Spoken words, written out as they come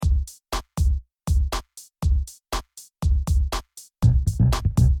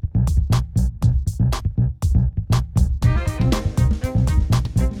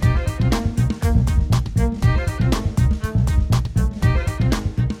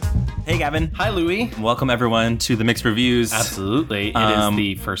Gavin. Hi, Louie. Welcome, everyone, to the Mixed Reviews. Absolutely. It is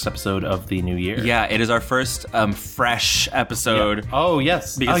the first episode of the new year. Yeah, it is our first fresh episode. Yeah. Oh,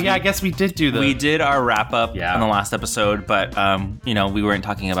 yes. I guess we did do We did our wrap-up Yeah. on the last episode, but, we weren't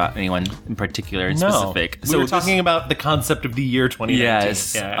talking about anyone in particular and specific. We were talking about the concept of the year 2019.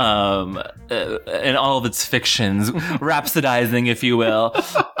 Yes. Yeah. And all of its fictions, rhapsodizing, if you will.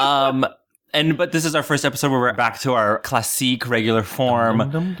 But this is our first episode where we're back to our classique regular form.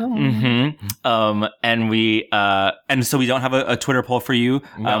 And so we don't have a Twitter poll for you.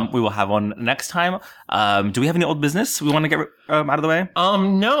 No. We will have one next time. Do we have any old business we want to get out of the way?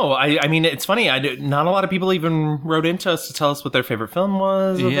 No. I mean, it's funny. Not a lot of people even wrote into us to tell us what their favorite film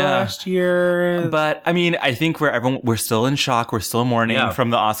was of the last year. But I mean, I think we're still in shock. We're still mourning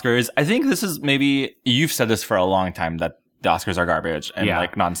from the Oscars. I think this is maybe, you've said this for a long time, that the Oscars are garbage and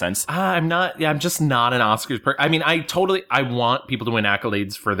like nonsense. I'm just not an Oscars person. I mean, I want people to win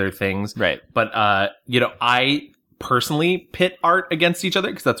accolades for their things. Right. But, I personally pit art against each other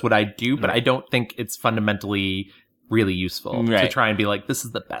because that's what I do, but I don't think it's fundamentally really useful to try and be like, this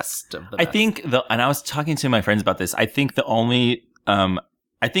is the best of the best. I think and I was talking to my friends about this. I think I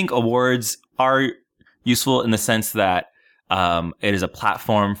think awards are useful in the sense that, it is a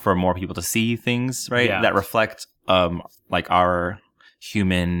platform for more people to see things, right? Yeah. That reflect, like our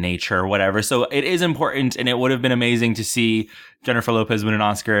human nature or whatever. So it is important, and it would have been amazing to see Jennifer Lopez win an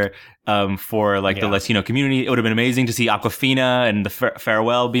Oscar for the Latino community. It would have been amazing to see Awkwafina and The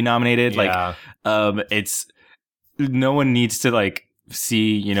Farewell be nominated. Yeah. It's no one needs to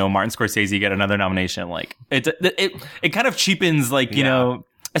see, Martin Scorsese get another nomination. Like it kind of cheapens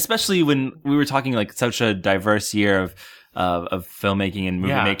especially when we were talking such a diverse year of filmmaking and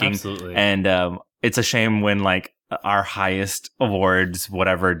movie making. Absolutely. And it's a shame when our highest awards,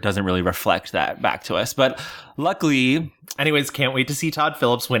 whatever, doesn't really reflect that back to us. But luckily, anyways, can't wait to see Todd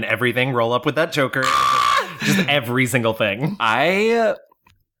Phillips win everything. Roll up with that Joker, just every single thing. I'm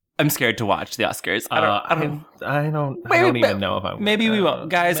scared to watch the Oscars. I don't even know if I'm. Maybe we won't,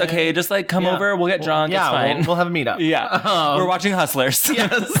 guys. Okay, just come over. We'll get drunk. Yeah, it's fine. We'll have a meetup. Yeah, we're watching Hustlers.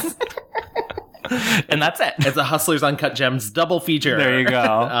 Yes. And that's it. It's a Hustlers Uncut Gems double feature. There you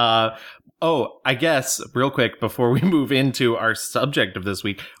go. I guess, real quick, before we move into our subject of this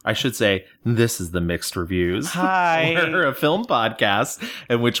week, I should say, this is the Mixed Reviews. Hi. We're a film podcast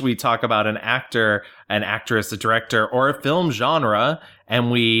in which we talk about an actor, an actress, a director, or a film genre,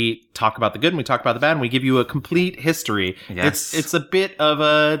 and we talk about the good and we talk about the bad, and we give you a complete history. Yes. It's a bit of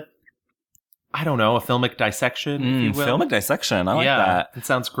a filmic dissection, if you will. Filmic dissection. I like that. It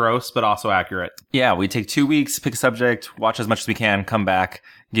sounds gross, but also accurate. Yeah, we take 2 weeks, pick a subject, watch as much as we can, come back,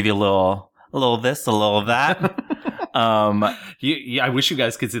 give you a little this, a little of that. I wish you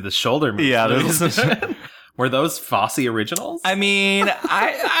guys could see the shoulder moves. Yeah, were those Fosse originals? I mean,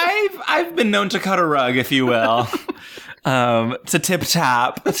 I've been known to cut a rug, if you will. To tip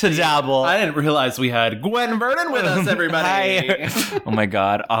tap, to dabble. I didn't realize we had Gwen Vernon with us, everybody. Oh my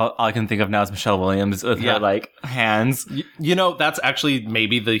God. All I can think of now is Michelle Williams with her hands. That's actually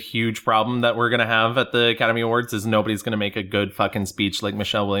maybe the huge problem that we're going to have at the Academy Awards is nobody's going to make a good fucking speech like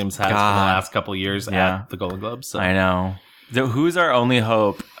Michelle Williams has for the last couple of years at the Golden Globes. So. I know. Who's our only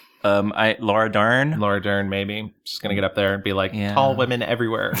hope? Laura Dern. Laura Dern, maybe. She's gonna get up there and be like, tall women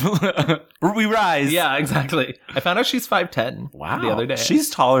everywhere. We rise. Yeah, exactly. I found out she's 5'10". Wow. The other day.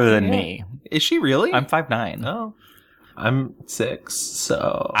 She's taller than me. Is she really? I'm 5'9". Oh. I'm 6,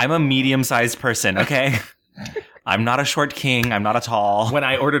 so. I'm a medium-sized person, okay? I'm not a short king. I'm not a tall. When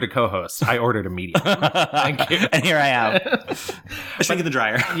I ordered a co-host, I ordered a medium. Thank you. And here I am. I should get the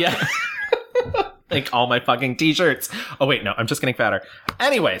dryer. Yeah. All my fucking t-shirts. Oh, wait, no, I'm just getting fatter.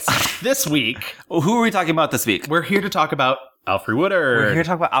 Anyways, this week... Who are we talking about this week? We're here to talk about Alfre Woodard. We're here to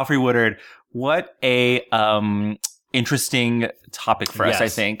talk about Alfre Woodard. What a interesting topic for us, I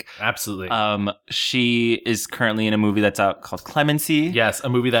think. Absolutely. She is currently in a movie that's out called Clemency. Yes, a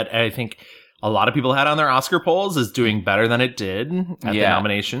movie that I think a lot of people had on their Oscar polls is doing better than it did at the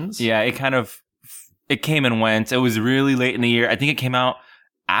nominations. Yeah, it came and went. It was really late in the year. I think it came out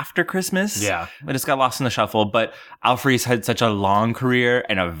after Christmas. Yeah. But it's got lost in the shuffle. But Alfre's had such a long career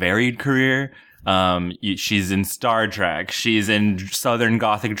and a varied career. She's in Star Trek. She's in Southern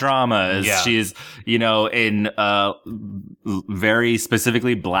Gothic dramas. Yeah. She's, in very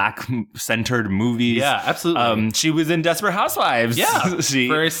specifically Black-centered movies. Yeah, absolutely. She was in Desperate Housewives. Yeah,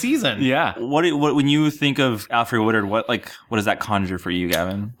 for a season. Yeah. What when you think of Alfre Woodard, what does that conjure for you,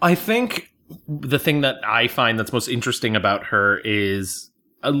 Gavin? I think the thing that I find that's most interesting about her is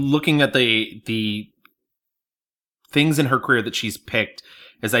looking at the things in her career that she's picked,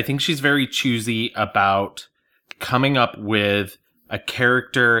 is I think she's very choosy about coming up with a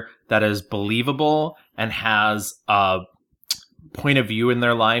character that is believable and has a point of view in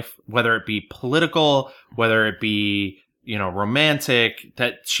their life, whether it be political, whether it be, romantic,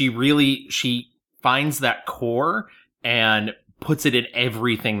 that she finds that core and puts it in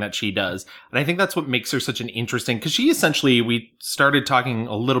everything that she does. And I think that's what makes her such an interesting, because she essentially, we started talking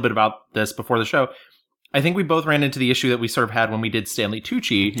a little bit about this before the show. I think we both ran into the issue that we sort of had when we did Stanley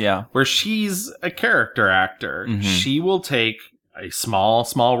Tucci, where she's a character actor. Mm-hmm. She will take a small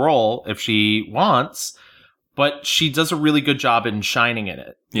role if she wants, but she does a really good job in shining in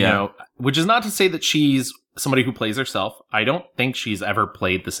it. Which is not to say that she's somebody who plays herself. I don't think she's ever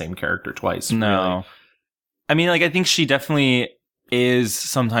played the same character twice. No. Really. I mean, I think she definitely is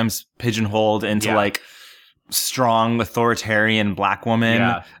sometimes pigeonholed into strong authoritarian black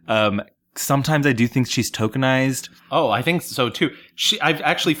woman. Yeah. Sometimes I do think she's tokenized. Oh, I think so too. I've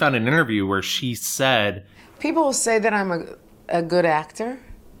actually found an interview where she said, people say that I'm a good actor,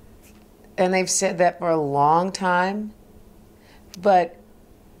 and they've said that for a long time, but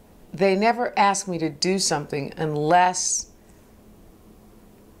they never ask me to do something unless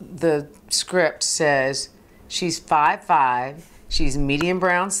the script says she's 5'5", she's medium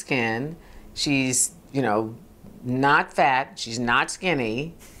brown skin, she's, not fat, she's not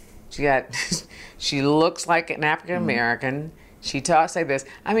skinny, she looks like an African American, she talks like this.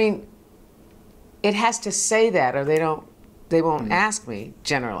 I mean, it has to say that or they won't ask me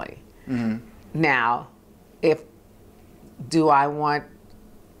generally. Mm-hmm. Now, do I want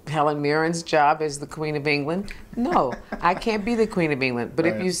Helen Mirren's job as the Queen of England? No, I can't be the Queen of England. But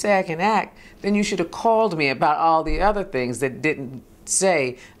if you say I can act, then you should have called me about all the other things that didn't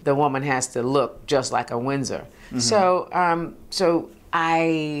say the woman has to look just like a Windsor. Mm-hmm. So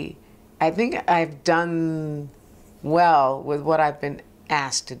I think I've done well with what I've been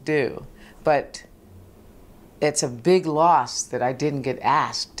asked to do, but it's a big loss that I didn't get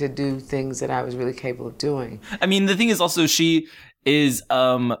asked to do things that I was really capable of doing. I mean, the thing is also she is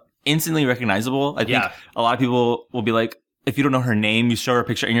instantly recognizable. I think a lot of people will be like, if you don't know her name, you show her a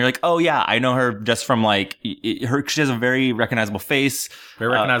picture and you're like, oh yeah, I know her just from she has a very recognizable face.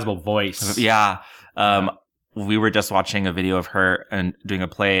 Very recognizable voice. Yeah. We were just watching a video of her and doing a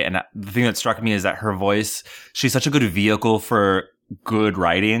play, and the thing that struck me is that her voice, she's such a good vehicle for good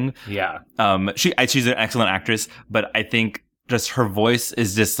writing. Yeah. She's an excellent actress, but I think just her voice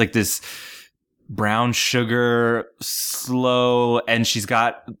is just like this brown sugar, slow, and she's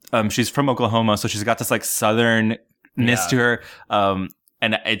from Oklahoma, so she's got this southernness to her.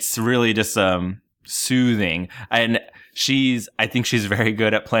 And it's really just soothing. And I think she's very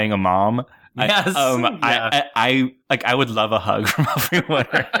good at playing a mom. Yes. I would love a hug from Alfre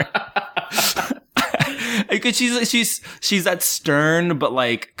Woodard. Because she's that stern but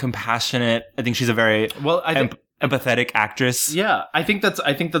compassionate. I think she's a very empathetic actress. Yeah, I think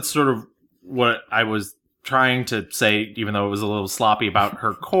that's sort of what I was trying to say, even though it was a little sloppy about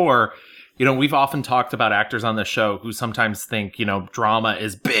her core. We've often talked about actors on the show who sometimes think, drama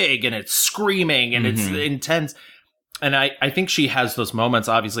is big and it's screaming and it's intense. And I think she has those moments,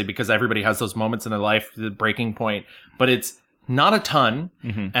 obviously, because everybody has those moments in their life, the breaking point. But it's not a ton.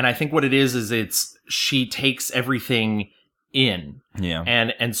 Mm-hmm. And I think what it is she takes everything in. Yeah.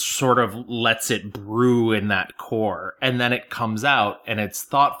 And sort of lets it brew in that core. And then it comes out and it's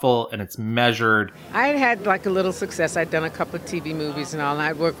thoughtful and it's measured. I had a little success. I'd done a couple of TV movies and all, and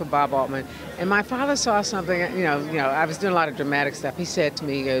I'd worked for Bob Altman. And my father saw something, I was doing a lot of dramatic stuff. He said to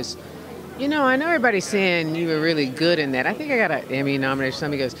me, he goes, I know everybody's saying you were really good in that. I think I got an Emmy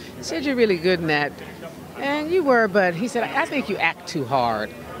nomination. He goes, he said you're really good in that. And you were, but he said, I think you act too hard.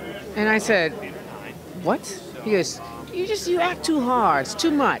 And I said, what? He goes, you act too hard. It's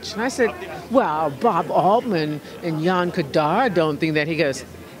too much. And I said, well, Bob Altman and Jan Kadar don't think that. He goes,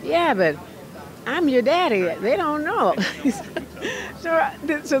 yeah, but I'm your daddy. They don't know.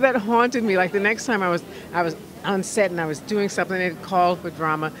 So that haunted me. The next time I was on set and I was doing something that called for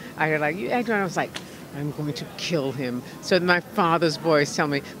drama, I heard you act, and I was like, I'm going to kill him. So my father's voice told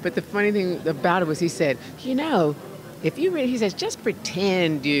me. But the funny thing about it was he said, if you really, he says, just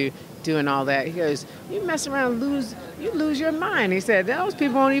pretend you doing all that. He goes, you mess around, you lose your mind. He said, those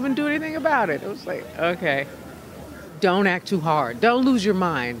people won't even do anything about it. I was like, okay, don't act too hard. Don't lose your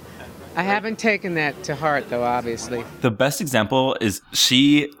mind. I haven't taken that to heart, though, obviously. The best example is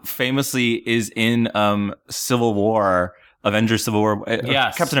she famously is in Civil War, Avengers Civil War,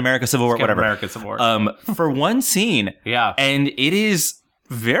 yes. Captain America Civil War, whatever. Captain America Civil War. For one scene. Yeah. And it is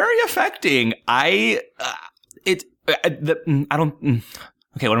very affecting.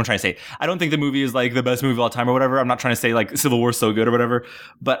 Okay, what am I trying to say? I don't think the movie is the best movie of all time or whatever. I'm not trying to say Civil War is so good or whatever.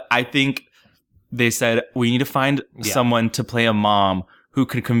 But I think they said, we need to find someone to play a mom who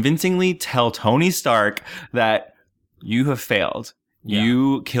could convincingly tell Tony Stark that you have failed. Yeah.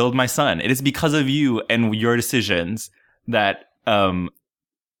 You killed my son. It is because of you and your decisions that,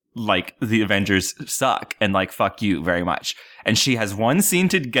 like, the Avengers suck and, like, fuck you very much. And she has one scene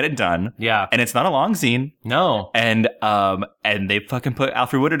to get it done. Yeah. And it's not a long scene. No. And they fucking put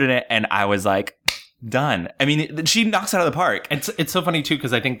Alfre Woodard in it, and I was like, done. I mean, she knocks it out of the park. It's so funny, too,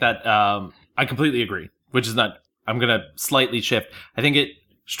 because I think that, I completely agree, which is not, I'm going to slightly shift. I think it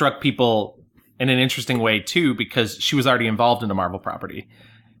struck people in an interesting way, too, because she was already involved in a Marvel property,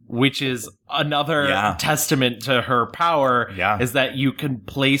 which is another testament to her power, is that you can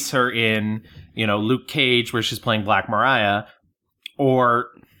place her in, you know, Luke Cage, where she's playing Black Mariah, or,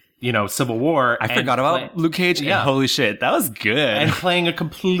 you know, Civil War. I forgot about Luke Cage. Yeah. And holy shit, that was good. And playing a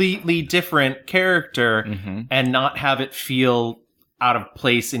completely different character and not have it feel out of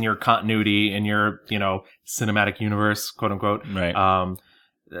place in your continuity, in your, you know, cinematic universe, quote unquote. Right.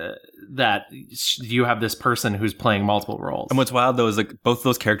 That you have this person who's playing multiple roles. And what's wild though is like both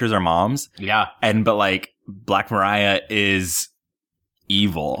those characters are moms. Yeah. But like Black Mariah is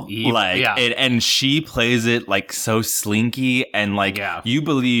evil. Like, and she plays it like so slinky and like you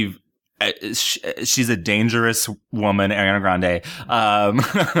believe she's a dangerous woman, Ariana Grande.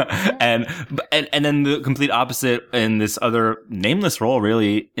 And then the complete opposite in this other nameless role,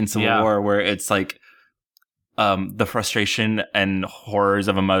 really, in Civil War, where it's like the frustration and horrors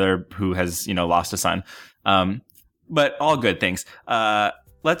of a mother who has, you know, lost a son. But all good things.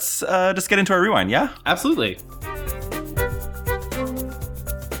 Let's just get into our rewind. Yeah, absolutely.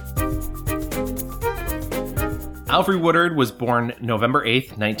 Alfre Woodard was born November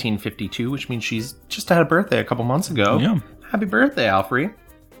 8th, 1952, which means she's just had a birthday a couple months ago. Yeah. Happy birthday, Alfre.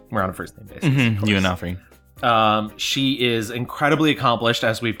 We're on a first name basis. Mm-hmm. You and Alfre. She is incredibly accomplished,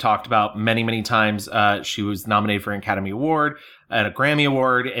 as we've talked about many, many times. She was nominated for an Academy Award and a Grammy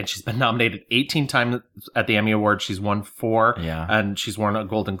Award, and she's been nominated 18 times at the Emmy Award. She's won 4, and she's won a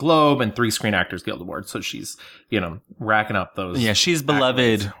Golden Globe and 3 Screen Actors Guild Awards. So she's, you know, racking up those. Yeah, she's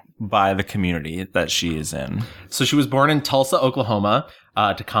beloved by the community that she is in. So she was born in Tulsa, Oklahoma,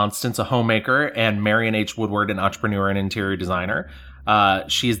 to Constance, a homemaker, and Marion H. Woodward, an entrepreneur and interior designer.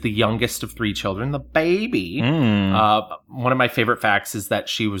 She is the youngest of 3 children, the baby. One of my favorite facts is that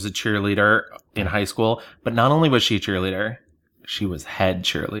she was a cheerleader in high school, but not only was she a cheerleader, she was head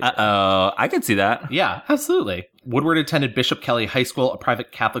cheerleader. Uh-oh. I could see that. Yeah, absolutely. Woodward attended Bishop Kelly High School, a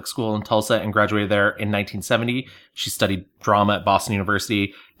private Catholic school in Tulsa, and graduated there in 1970. She studied drama at Boston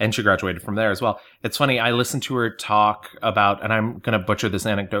University, and she graduated from there as well. It's funny, I listened to her talk about, and I'm going to butcher this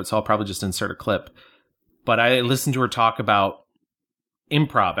anecdote, so I'll probably just insert a clip, but I listened to her talk about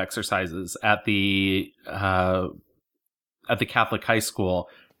improv exercises at the Catholic high school.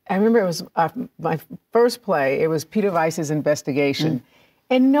 I remember it was my first play. It was Peter Weiss's Investigation.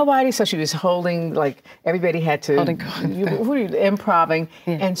 And nobody, so she was holding, like, everybody had to, improving.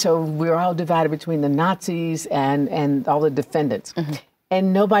 And so we were all divided between the Nazis and all the defendants.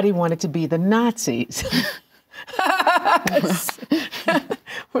 And nobody wanted to be the Nazis.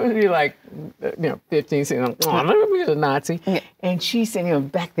 We'd be like, 15, saying, let me be the Nazi. And she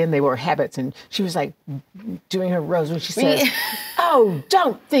said, back then they wore habits, and she was like doing her rose when she says, oh,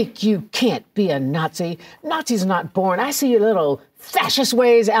 don't think you can't be a Nazi. Nazis are not born. I see your little fascist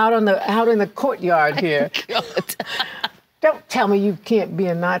ways out in the courtyard here. Don't tell me you can't be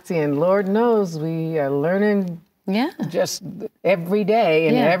a Nazi. And Lord knows we are learning just every day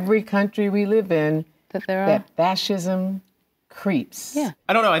in every country we live in that fascism creeps. Yeah.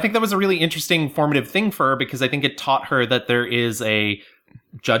 I don't know. I think that was a really interesting formative thing for her, because I think it taught her that there is a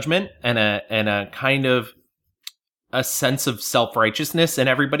judgment and a kind of a sense of self-righteousness in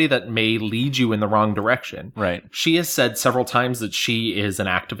everybody that may lead you in the wrong direction. Right. She has said several times that she is an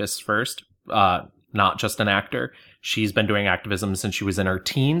activist first, not just an actor. She's been doing activism since she was in her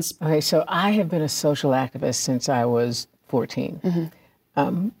teens. Okay, so I have been a social activist since I was 14.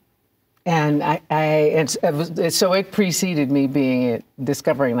 And so it preceded me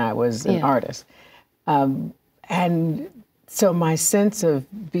discovering I was an artist. And so my sense of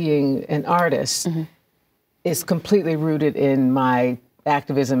being an artist is completely rooted in my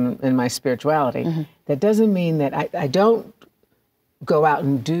activism and my spirituality. That doesn't mean that I don't go out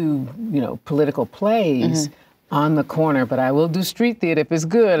and do, political plays on the corner, but I will do street theater if it's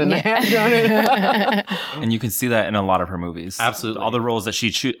good, and I have done it. And you can see that in a lot of her movies. Absolutely. All the roles that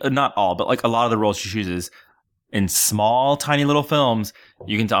she chooses, not all, but like a lot of the roles she chooses in small, tiny little films,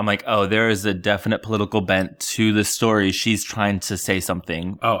 you can tell, I'm like, oh, there is a definite political bent to the story. She's trying to say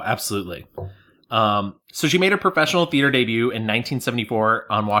something. Oh, absolutely. So she made her professional theater debut in 1974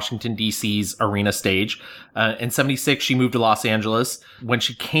 on Washington, D.C.'s Arena stage. In 76, she moved to Los Angeles. When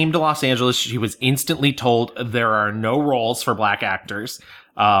she came to Los Angeles, she was instantly told there are no roles for black actors.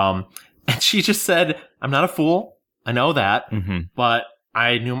 And she just said, I'm not a fool. I know that, but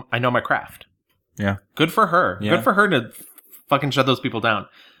I know my craft. Yeah. Good for her. Yeah. Good for her to fucking shut those people down.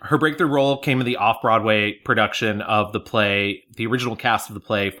 Her breakthrough role came in the off-Broadway production of the play, the original cast of the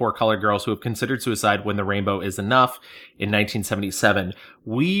play, Four Colored Girls Who Have Considered Suicide When the Rainbow Is Enough in 1977.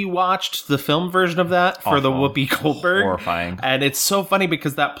 We watched the film version of that for the Whoopi Goldberg. Horrifying. And it's so funny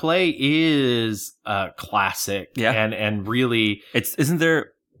because that play is classic. Yeah. And really...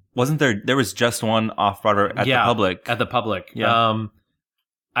 Wasn't there was just one off-Broadway at the Public. At the Public. Yeah.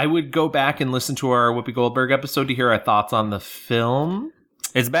 I would go back and listen to our Whoopi Goldberg episode to hear our thoughts on the film.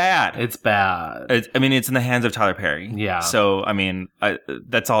 It's bad. It's bad. It's in the hands of Tyler Perry. Yeah. So,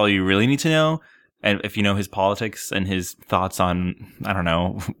 that's all you really need to know. And if you know his politics and his thoughts on, I don't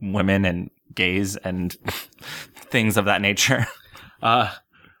know, women and gays and things of that nature.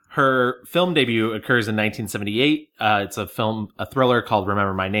 Her film debut occurs in 1978. It's a thriller called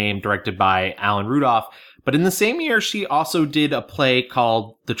Remember My Name, directed by Alan Rudolph. But in the same year, she also did a play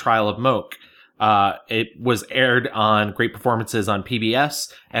called The Trial of Moke. It was aired on Great Performances on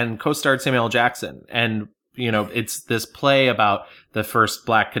PBS and co-starred Samuel L. Jackson. And, it's this play about the first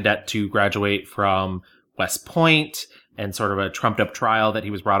black cadet to graduate from West Point and sort of a trumped up trial that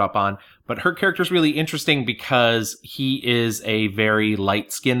he was brought up on. But her character is really interesting because he is a very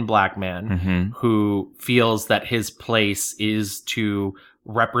light-skinned black man who feels that his place is to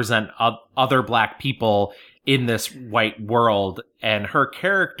represent other black people in this white world. And her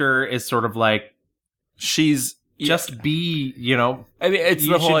character is sort of like, just be, it's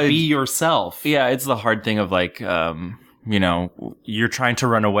you should be yourself. Yeah, it's the hard thing of like, you're trying to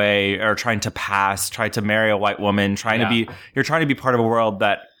run away or trying to marry a white woman, you're trying to be part of a world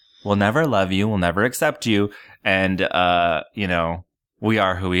that will never love you, will never accept you. And, we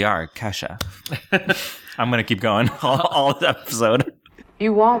are who we are, Kesha. I'm going to keep going all the episode.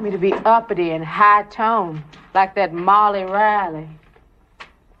 You want me to be uppity and high tone, like that Molly Riley.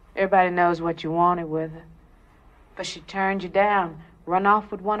 Everybody knows what you wanted with her. But she turned you down, run off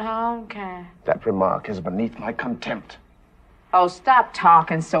with one of her own kind. That remark is beneath my contempt. Oh, stop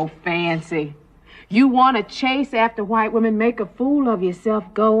talking so fancy. You want to chase after white women, make a fool of yourself,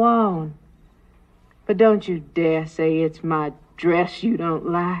 go on. But don't you dare say it's my dress you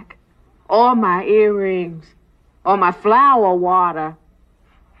don't like, or my earrings, or my flower water.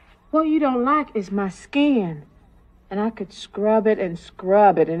 What you don't like is my skin. And I could scrub it, and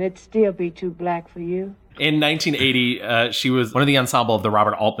it'd still be too black for you. In 1980, she was one of the ensemble of the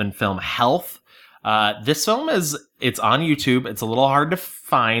Robert Altman film Health. This film it's on YouTube. It's a little hard to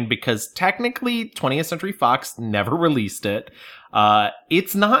find because technically 20th Century Fox never released it.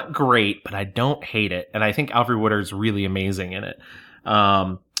 It's not great, but I don't hate it. And I think Alfre Woodard is really amazing in it.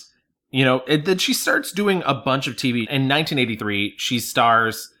 Then she starts doing a bunch of TV. In 1983, she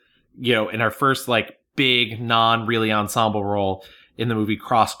stars, in her first big non-really ensemble role in the movie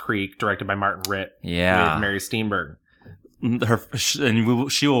Cross Creek, directed by Martin Ritt. Yeah. With Mary Steenburgen.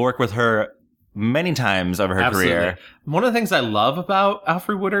 She will work with her many times over her career. One of the things I love about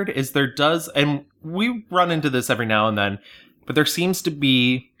Alfre Woodard is and we run into this every now and then, but there seems to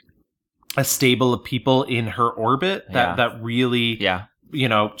be a stable of people in her orbit that really,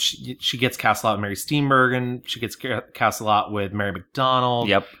 she gets cast a lot with Mary Steenburgen. She gets cast a lot with Mary McDonnell.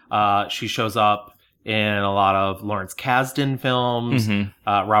 Yep. She shows up in a lot of Lawrence Kasdan films,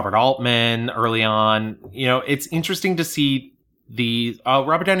 Robert Altman early on. It's interesting to see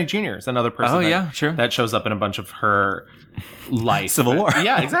Robert Downey Jr. is another person that shows up in a bunch of her life. Civil War.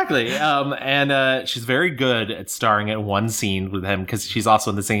 Yeah, exactly. And she's very good at starring in one scene with him because she's also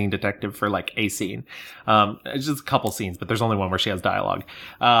in The Singing Detective for a scene. It's just a couple scenes, but there's only one where she has dialogue.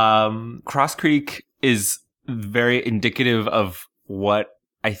 Cross Creek is very indicative of what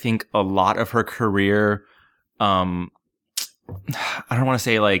I think a lot of her career, I don't want to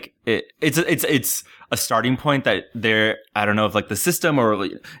say it's a starting point that I don't know if the system or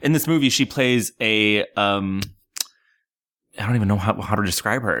in this movie, she plays I don't even know how to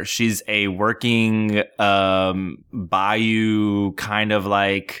describe her. She's a working, bayou kind of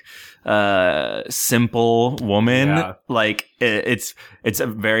simple woman. Yeah. It's a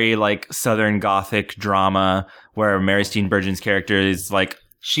very Southern Gothic drama where Mary Steenburgen's character is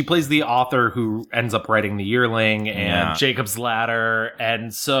She plays the author who ends up writing The Yearling and Jacob's Ladder.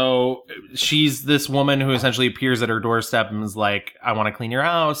 And so she's this woman who essentially appears at her doorstep and is like, I want to clean your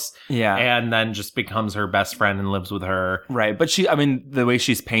house. Yeah. And then just becomes her best friend and lives with her. Right. But the way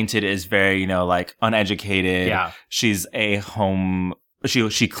she's painted is very, like uneducated. Yeah. She's a home,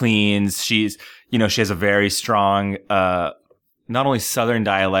 she cleans. She's, she has a very strong, not only Southern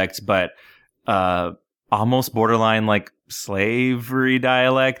dialect, but, almost borderline like slavery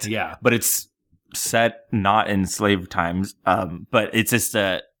dialect. Yeah. But it's set not in slave times. But it's just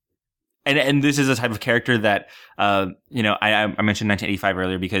and this is a type of character that I mentioned 1985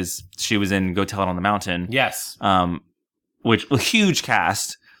 earlier because she was in Go Tell It on the Mountain. Yes. Which a huge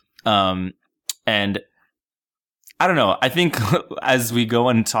cast. And I don't know. I think as we go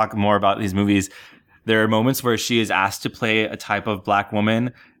and talk more about these movies, there are moments where she is asked to play a type of black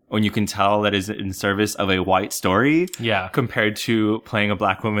woman when you can tell that is in service of a white story, compared to playing a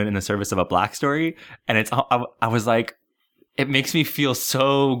black woman in the service of a black story. And I was like, it makes me feel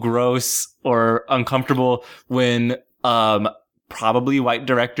so gross or uncomfortable when, probably white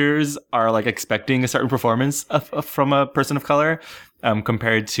directors are like expecting a certain performance from a person of color,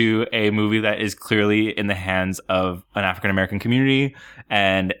 compared to a movie that is clearly in the hands of an African-American community.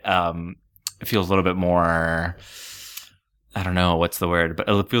 And, it feels a little bit more, I don't know what's the word, but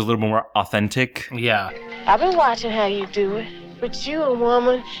it feels a little more authentic. Yeah. I've been watching how you do it. But you a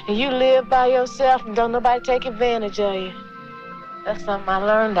woman, and you live by yourself, and don't nobody take advantage of you. That's something I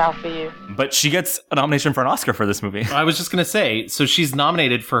learned off of you. But she gets a nomination for an Oscar for this movie. I was just going to say, so she's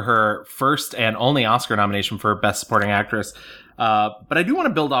nominated for her first and only Oscar nomination for Best Supporting Actress. But I do want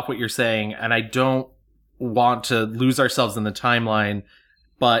to build off what you're saying, and I don't want to lose ourselves in the timeline.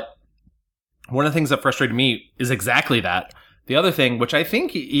 But one of the things that frustrated me is exactly that. The other thing, which I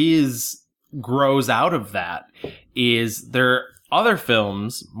think grows out of that, is there are other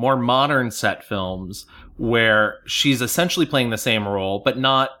films, more modern set films, where she's essentially playing the same role, but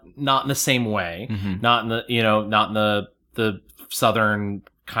not in the same way, not in the Southern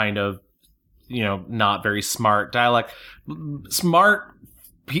kind of, not very smart dialect, smart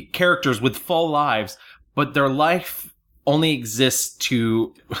characters with full lives, but their life only exists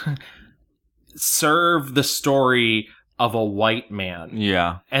to serve the story of a white man.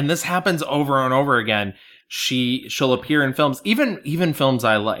 Yeah. And this happens over and over again. She'll appear in films, even films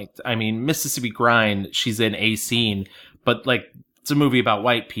I liked. I mean, Mississippi Grind, she's in a scene, but like it's a movie about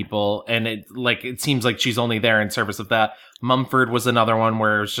white people, and it seems like she's only there in service of that. Mumford was another one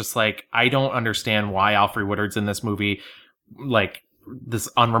where it was just like, I don't understand why Alfre Woodard's in this movie. Like, this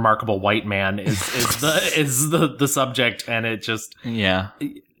unremarkable white man is the subject, and it just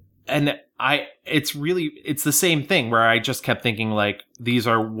and it's the same thing where I just kept thinking like, these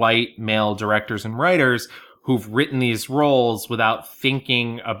are white male directors and writers who've written these roles without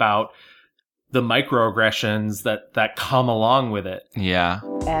thinking about the microaggressions that come along with it. Yeah.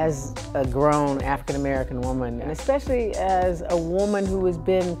 As a grown African-American woman, and especially as a woman who has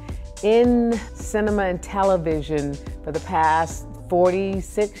been in cinema and television for the past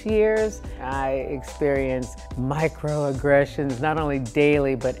 46 years, I experience microaggressions not only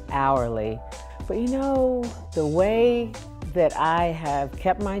daily but hourly. But the way that I have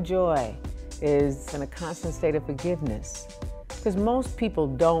kept my joy is in a constant state of forgiveness. Because most people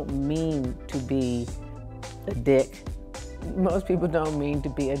don't mean to be a dick. Most people don't mean to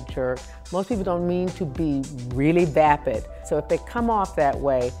be a jerk. Most people don't mean to be really vapid. So if they come off that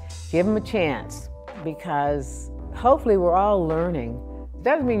way, give them a chance, because hopefully we're all learning. It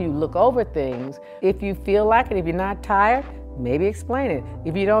doesn't mean you look over things. If you feel like it, if you're not tired, maybe explain it.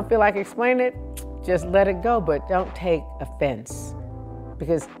 If you don't feel like explaining it, just let it go, but don't take offense,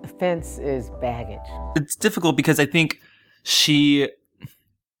 because offense is baggage. It's difficult because I think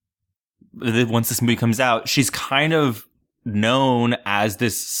once this movie comes out, she's kind of known as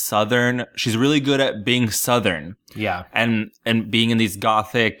this Southern. She's really good at being Southern. Yeah. And being in these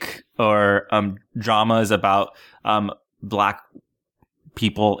gothic or dramas about black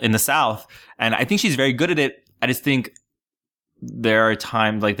people in the South. And I think she's very good at it. I just think there are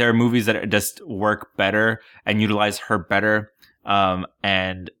times, like there are movies that just work better and utilize her better,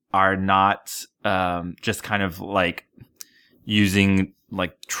 and are not just kind of like using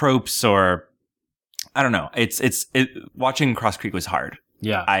like tropes, or I don't know. Watching Cross Creek was hard.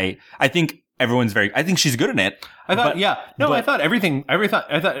 Yeah. I think I think she's good in it. I thought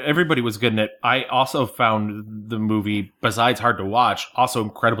everybody was good in it. I also found the movie, besides hard to watch, also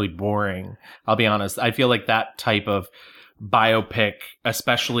incredibly boring. I'll be honest. I feel like that type of biopic,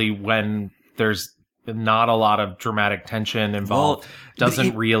 especially when there's not a lot of dramatic tension involved,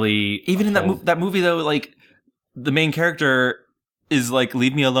 doesn't really... Even in that movie, though, like, the main character is like,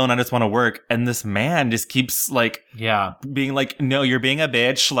 leave me alone, I just want to work. And this man just keeps like being like, no, you're being a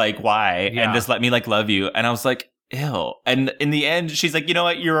bitch, like why? And just let me like love you. And I was like, ew. And in the end, she's like, you know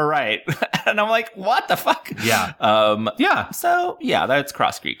what, you're right. And I'm like, what the fuck? So that's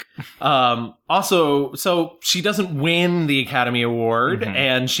Cross Creek. Also, so she doesn't win the Academy Award,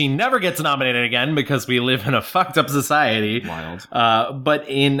 and she never gets nominated again because we live in a fucked up society. Wild. But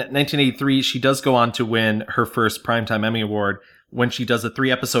in 1983, she does go on to win her first Primetime Emmy Award when she does a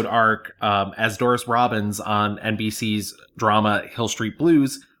 3-episode arc as Doris Robbins on NBC's drama Hill Street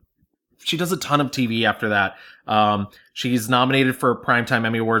Blues. She does a ton of TV after that. She's nominated for Primetime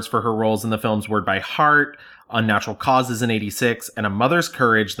Emmy Awards for her roles in the films Word by Heart, Unnatural Causes in 86, and A Mother's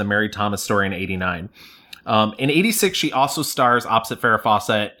Courage, the Mary Thomas Story in 89. In 86, she also stars opposite Farrah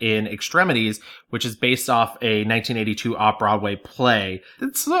Fawcett in Extremities, which is based off a 1982 off-Broadway play.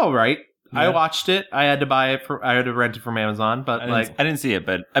 It's all right. Yeah. I watched it. I had to I had to rent it from Amazon, but I didn't see it,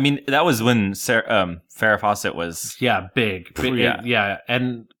 but I mean, that was when Farrah Fawcett was big.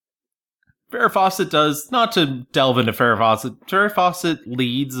 And Farrah Fawcett does, not to delve into Farrah Fawcett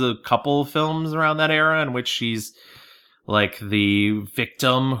leads a couple of films around that era in which she's like the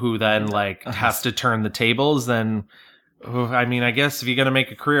victim who then like has to turn the tables. Then, I mean, I guess if you're gonna make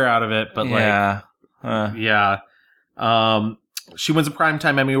a career out of it, but she wins a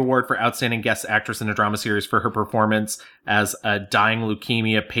Primetime Emmy Award for Outstanding Guest Actress in a Drama Series for her performance as a dying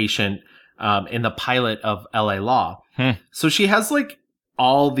leukemia patient in the pilot of LA Law. So she has like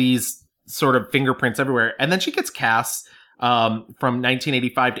all these sort of fingerprints everywhere. And then she gets cast from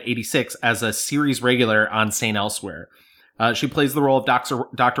 1985 to 86 as a series regular on St. Elsewhere. She plays the role of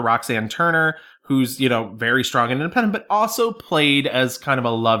Dr. Roxanne Turner, who's, very strong and independent, but also played as kind of a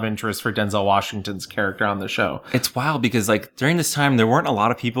love interest for Denzel Washington's character on the show. It's wild because like during this time, there weren't a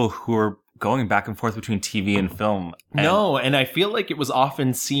lot of people who were going back and forth between TV and film. And I feel like it was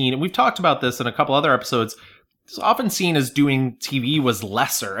often seen, and we've talked about this in a couple other episodes, it's often seen as doing TV was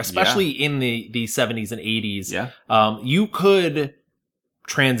lesser, especially in the 70s and 80s. Yeah. You could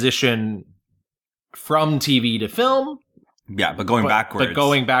transition from TV to film. Yeah, but going backwards. But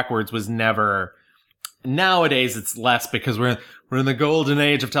going backwards was never. Nowadays, it's less because we're in the golden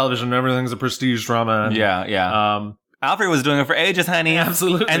age of television. Everything's a prestige drama. And, Alfre was doing it for ages, honey.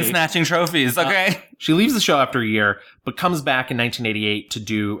 Absolutely. And snatching trophies, okay? She leaves the show after a year, but comes back in 1988 to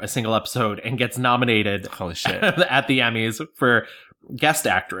do a single episode and gets nominated Holy shit. at the Emmys for Guest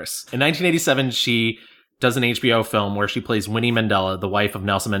Actress. In 1987, she does an HBO film where she plays Winnie Mandela, the wife of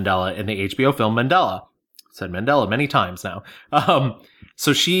Nelson Mandela, in the HBO film Mandela. Said Mandela many times now.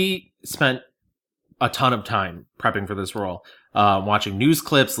 So she spent a ton of time prepping for this role, watching news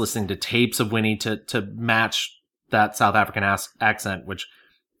clips, listening to tapes of Winnie to match that South African accent, which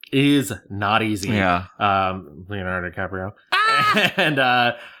is not easy. Yeah. Leonardo DiCaprio. And,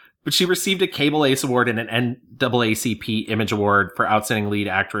 but she received a Cable Ace Award and an NAACP Image Award for Outstanding Lead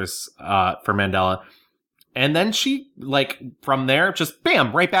Actress, for Mandela. And then she, from there, just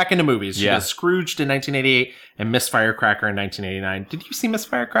bam, right back into movies. She was Scrooged in 1988 and Miss Firecracker in 1989. Did you see Miss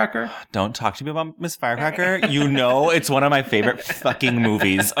Firecracker? Don't talk to me about Miss Firecracker. It's one of my favorite fucking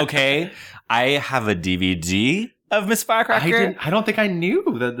movies, okay? I have a DVD of Miss Firecracker. I don't think I knew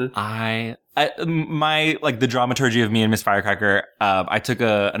that. The dramaturgy of me and Miss Firecracker, I took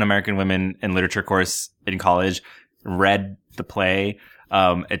an American Women in Literature course in college, read the play.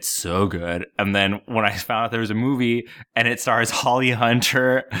 It's so good. And then when I found out there was a movie and it stars Holly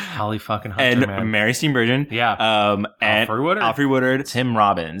Hunter. Holly fucking Hunter, and man. Mary Steenburgen. Yeah. And Alfre Woodard, Tim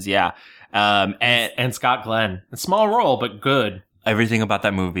Robbins. Yeah. And Scott Glenn. A small role, but good. Everything about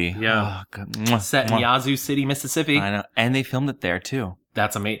that movie. Yeah. Oh, set in Yazoo City, Mississippi. I know. And they filmed it there too.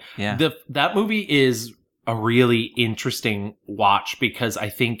 That's amazing. Yeah. That movie is a really interesting watch because I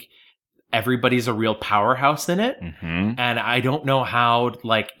think everybody's a real powerhouse in it. Mm-hmm. And I don't know how,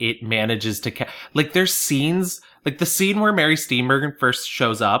 it manages to... there's scenes... the scene where Mary Steenburgen first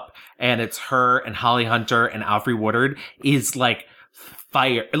shows up and it's her and Holly Hunter and Alfre Woodard is,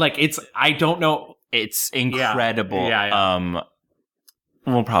 fire. It's... I don't know... It's incredible. Yeah.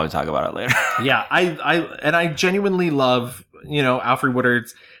 We'll probably talk about it later. Yeah. I genuinely love, Alfre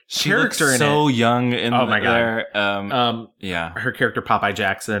Woodard's character in it. So young in oh my there. God. Yeah. Her character, Popeye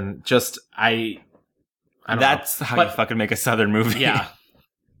Jackson, just, I don't That's know. how you fucking make a Southern movie. Yeah.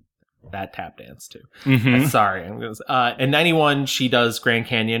 That tap dance too. Mm-hmm. Sorry. In 91, she does Grand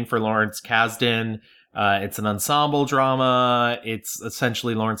Canyon for Lawrence Kasdan. It's an ensemble drama. It's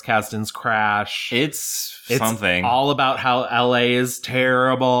essentially Lawrence Kasdan's Crash. It's something. All about how LA is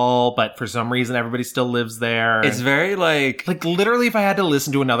terrible, but for some reason everybody still lives there. It's very literally if I had to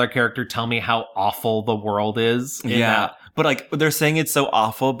listen to another character tell me how awful the world is. But but like they're saying it's so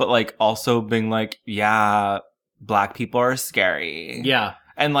awful, but like also being like, yeah, black people are scary. Yeah.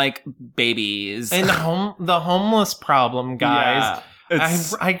 And like babies. And the homeless problem, guys.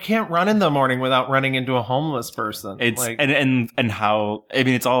 Yeah, I can't run in the morning without running into a homeless person. It's like, and how, I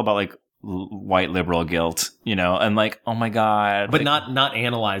mean, it's all about like white liberal guilt, you know, and like, oh my God. But like, not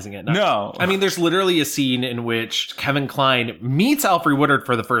analyzing it. No. I mean, there's literally a scene in which Kevin Kline meets Alfre Woodard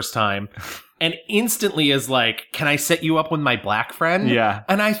for the first time and instantly is like, can I set you up with my black friend? Yeah.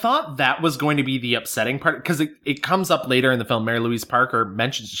 And I thought that was going to be the upsetting part because it comes up later in the film. Mary Louise Parker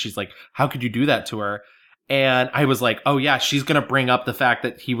mentions, she's like, how could you do that to her? And I was like, oh yeah, she's going to bring up the fact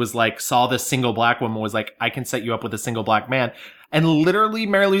that he was like, saw this single black woman, was like, I can set you up with a single black man. And literally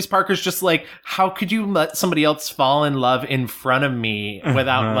Mary Louise Parker's just like, how could you let somebody else fall in love in front of me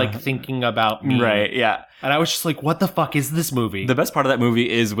without like thinking about me? Right, yeah. And I was just like, what the fuck is this movie? The best part of that movie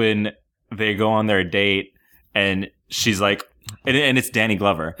is when they go on their date and she's like, and it's Danny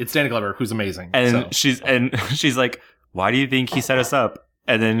Glover. It's Danny Glover, who's amazing. And she's like, why do you think he set us up?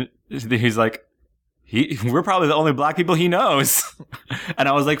 And then he's like, we're probably the only black people he knows. And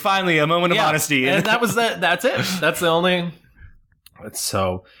I was like, finally, a moment of honesty. And that's it. That's the only...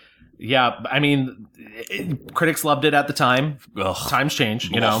 So, yeah, I mean, critics loved it at the time. Ugh. Times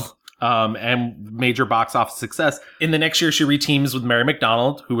change, you know, and major box office success. In the next year, she reteams with Mary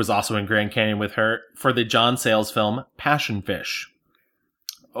McDonald, who was also in Grand Canyon with her, for the John Sayles film Passion Fish.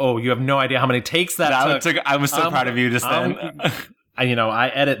 Oh, you have no idea how many takes that took. I was so proud of you just then. I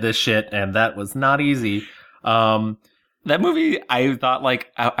edit this shit, and that was not easy. That movie, I thought,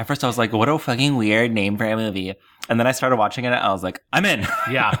 like, at first I was like, what a fucking weird name for a movie. And then I started watching it, and I was like, I'm in.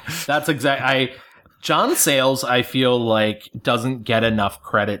 Yeah, that's John Sayles, I feel like, doesn't get enough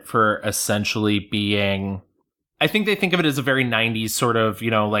credit for essentially being... I think they think of it as a very 90s sort of, you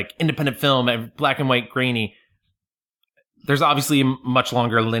know, like, independent film, black and white, grainy. There's obviously a much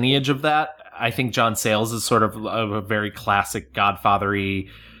longer lineage of that. I think John Sayles is sort of a very classic Godfather-y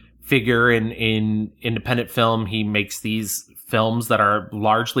figure in independent film. He makes these films that are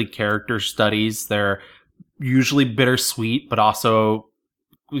largely character studies. They're usually bittersweet, but also,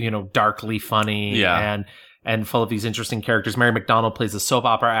 you know, darkly funny and full of these interesting characters. Mary McDonald plays a soap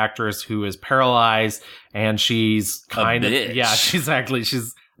opera actress who is paralyzed, and she's kind of, she's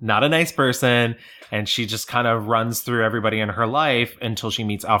not a nice person, and she just kind of runs through everybody in her life until she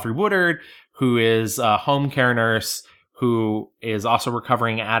meets Alfre Woodard, who is a home care nurse, who is also a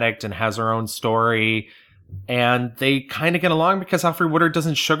recovering addict and has her own story. And they kind of get along because Alfre Woodard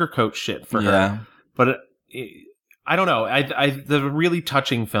doesn't sugarcoat shit for her. But I don't know. The really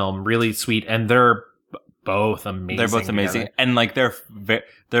touching film, really sweet, and they're both amazing. They're both amazing, together. and like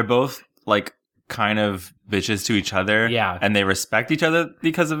they're both like kind of bitches to each other. Yeah, and they respect each other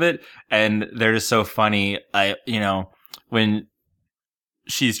because of it, and they're just so funny. When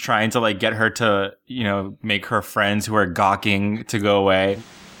she's trying to like get her to, you know, make her friends who are gawking to go away.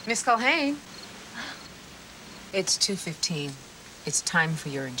 Miss Culhane, it's 2:15. It's time for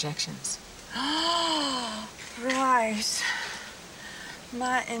your injections. Right.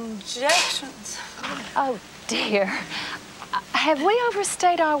 My injections. Oh, dear. Have we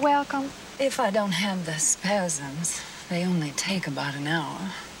overstayed our welcome? If I don't have the spasms, they only take about an hour.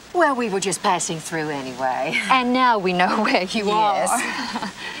 Well, we were just passing through anyway. And now we know where you are.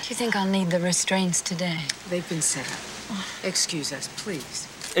 Do you think I'll need the restraints today? They've been set up. Excuse us, please.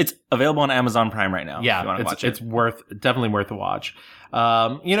 It's available on Amazon Prime right now. Yeah, if you want to watch it. It's definitely worth a watch.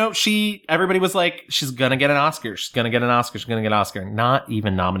 Everybody was like, she's gonna get an Oscar. She's gonna get an Oscar. She's gonna get an Oscar. Not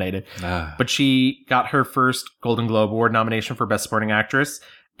even nominated. But she got her first Golden Globe Award nomination for Best Supporting Actress,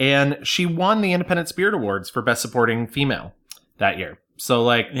 and she won the Independent Spirit Awards for Best Supporting Female that year.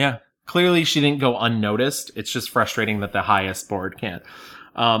 So, clearly she didn't go unnoticed. It's just frustrating that the highest board can't.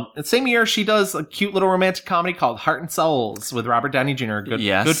 The same year, she does a cute little romantic comedy called Heart and Souls with Robert Downey Jr.,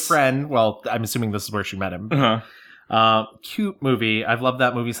 good friend. Well, I'm assuming this is where she met him. Cute movie. I've loved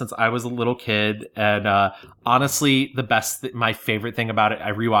that movie since I was a little kid. And honestly, my favorite thing about it,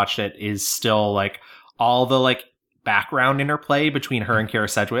 I rewatched it, is still all the background interplay between her and Kara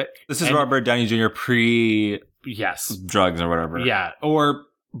Sedgwick. This is Robert Downey Jr. drugs or whatever. Yeah, or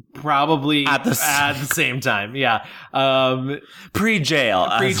probably at the same time. Yeah. Pre-jail.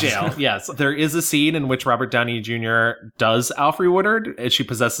 Yes. There is a scene in which Robert Downey Jr. does Alfre Woodard as she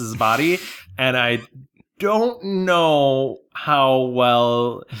possesses his body, and I don't know how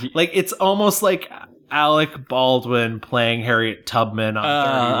well, it's almost like Alec Baldwin playing Harriet Tubman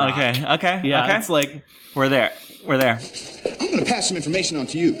on 30 Rock. Okay. Yeah, okay. it's like, we're there. I'm going to pass some information on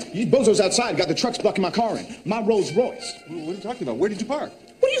to you. You bozos outside got the trucks blocking my car in. My Rolls Royce. What are you talking about? Where did you park?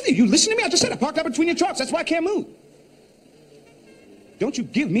 What do you think? You listen to me? I just said I parked out between your trucks. That's why I can't move. Don't you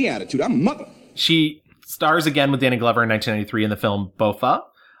give me attitude. I'm a mother. She stars again with Danny Glover in 1993 in the film Bofa,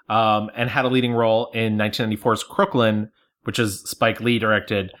 and had a leading role in 1994's Crooklyn, which is Spike Lee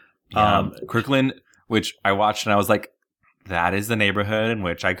directed. Crooklyn, which I watched and I was like, that is the neighborhood in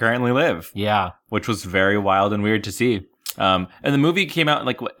which I currently live. Yeah. Which was very wild and weird to see. And the movie came out in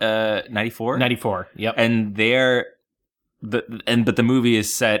like 94? 94, yep. And but the movie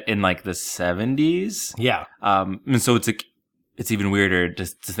is set in like the 70s. Yeah. And so it's even weirder to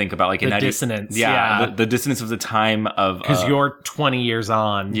think about like the dissonance. Yeah. The dissonance of the time of because you're 20 years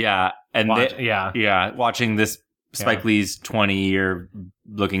on. Yeah. And watching this Spike Lee's 20-year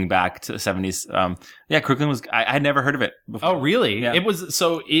looking back to the 70s. Crooklyn was, I had never heard of it before. Oh, really? Yeah. It was,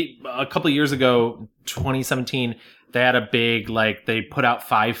 a couple of years ago, 2017, they had a big, they put out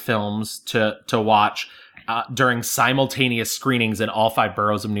 5 films to watch during simultaneous screenings in all 5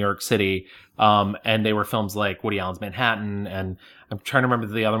 boroughs of New York City. And they were films like Woody Allen's Manhattan, and I'm trying to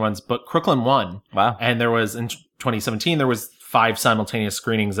remember the other ones, but Crooklyn won. Wow. And there was, in 2017, there was 5 simultaneous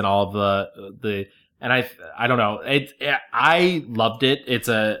screenings in all of the and I don't know. I loved it.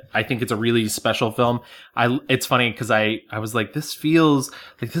 I think it's a really special film. It's funny because I was like, this feels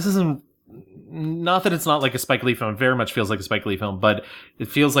like this isn't, not that it's not like a Spike Lee film. It very much feels like a Spike Lee film, but it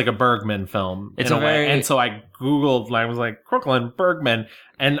feels like a Bergman film in a way. And so I Googled, I was like, Crooklyn, Bergman,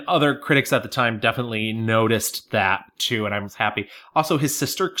 and other critics at the time definitely noticed that too. And I was happy. Also, his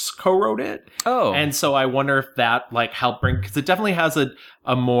sister co-wrote it. Oh. And so I wonder if that helped bring, because it definitely has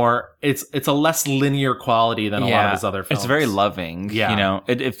a more, it's a less linear quality than a lot of his other films. It's very loving. Yeah. You know,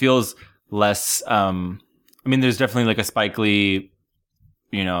 it feels less, there's definitely like a Spike Lee,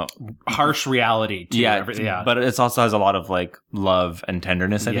 harsh reality to but it also has a lot of like love and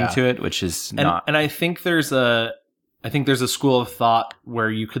tenderness I think to it, which is not. And I think there's a school of thought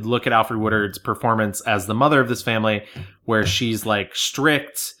where you could look at Alfre Woodard's performance as the mother of this family, where she's like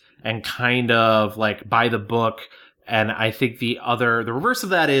strict and kind of like by the book. And I think the reverse of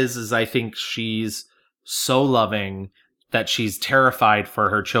that is I think she's so loving that she's terrified for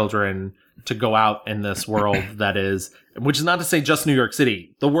her children to go out in this world that is, which is not to say just New York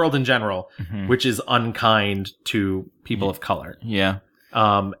City, the world in general, which is unkind to people of color. Yeah.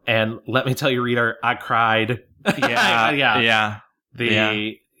 And let me tell you, Rita, I cried. Yeah.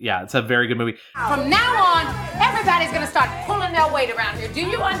 It's a very good movie. From now on, everybody's gonna start pulling their weight around here. Do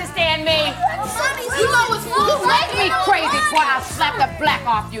you understand me? You know it's you make me crazy before I'll slap the black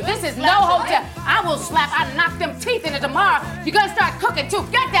off you. This is no hotel. I knock them teeth in it tomorrow. You're gonna start cooking too.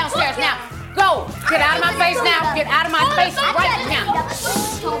 Get downstairs now. Go. Get out of my face now. Get out of my face right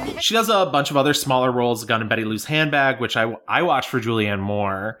now. She does a bunch of other smaller roles. Gun and Betty Lou's Handbag, which I watched for Julianne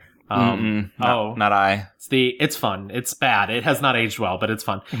Moore. Not I. It's fun. It's bad. It has not aged well, but it's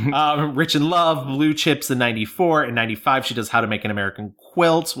fun. Rich in Love, Blue Chips in 94. In 95, she does How to Make an American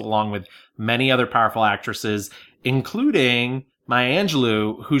Quilt, along with many other powerful actresses, including Maya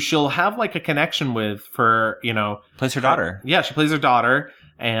Angelou, who she'll have like a connection with for, plays her daughter. Yeah, she plays her daughter,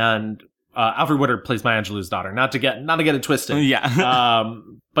 and Alfre Woodard plays Maya Angelou's daughter. Not to get it twisted. Yeah.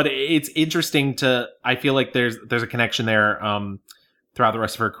 But it's interesting I feel like there's a connection there, throughout the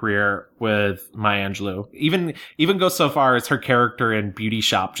rest of her career with Maya Angelou. Even goes so far as her character in Beauty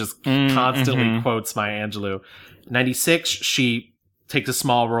Shop just constantly quotes Maya Angelou. 96, she takes a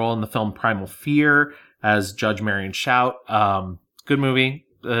small role in the film Primal Fear as Judge Marion Shout. Good movie.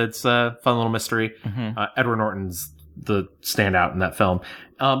 It's a fun little mystery. Edward Norton's the standout in that film.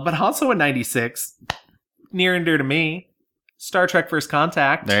 But also in 96, near and dear to me, Star Trek First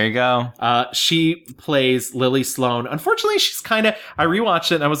Contact. There you go. She plays Lily Sloan. Unfortunately, I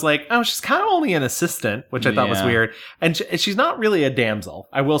rewatched it and I was like, oh, she's kind of only an assistant, which I thought was weird. And she's not really a damsel.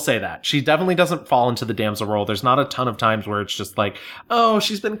 I will say that. She definitely doesn't fall into the damsel role. There's not a ton of times where it's just like, oh,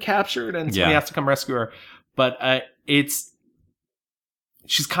 she's been captured and somebody has to come rescue her. But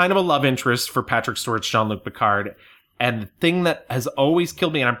she's kind of a love interest for Patrick Stewart's Jean-Luc Picard. And the thing that has always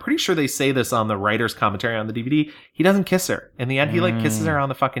killed me, and I'm pretty sure they say this on the writer's commentary on the DVD, he doesn't kiss her. In the end, he kisses her on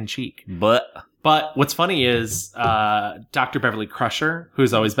the fucking cheek. But what's funny is Dr. Beverly Crusher,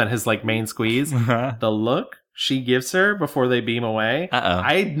 who's always been his main squeeze, the look she gives her before they beam away.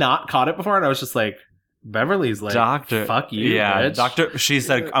 I had not caught it before, and I was just like, Beverly's like, Doctor, fuck you, bitch. Doctor, she's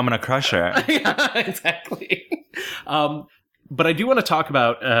like, I'm gonna crush her. Yeah, exactly. But I do want to talk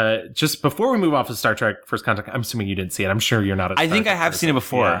about, just before we move off of Star Trek First Contact, I'm assuming you didn't see it. I'm sure you're not a Star I think Trek I have person. seen it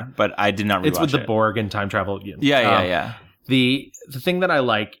before, but I did not rewatch it. It's with the Borg and time travel. Yeah. The thing that I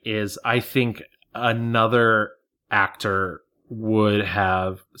like is I think another actor would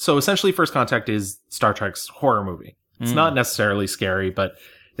have... So essentially First Contact is Star Trek's horror movie. It's not necessarily scary, but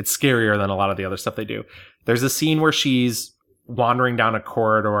it's scarier than a lot of the other stuff they do. There's a scene where she's wandering down a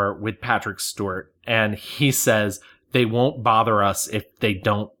corridor with Patrick Stewart, and he says, they won't bother us if they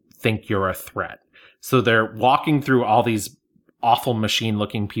don't think you're a threat. So they're walking through all these awful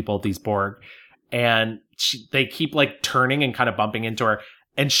machine-looking people, these Borg, and they keep like turning and kind of bumping into her,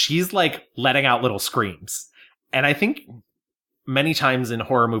 and she's like letting out little screams. And I think many times in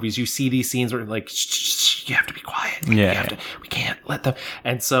horror movies, you see these scenes where like, shh, you have to be quiet. Yeah. We can't let them.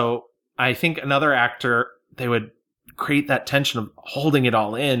 And so I think another actor, they would create that tension of holding it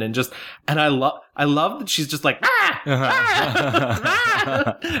all in and I love that she's just like, and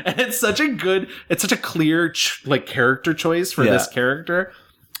it's such a clear, like character choice for this character.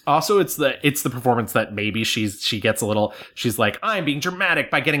 Also, it's the performance that maybe she gets a little, she's like, I'm being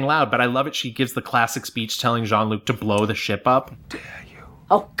dramatic by getting loud, but I love it. She gives the classic speech telling Jean-Luc to blow the ship up.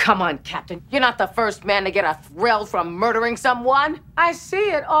 Oh, come on, Captain. You're not the first man to get a thrill from murdering someone. I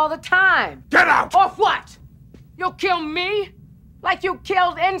see it all the time. Get out! Or what? You'll kill me? Like you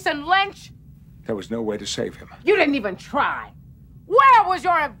killed Ensign Lynch? There was no way to save him. You didn't even try. Where was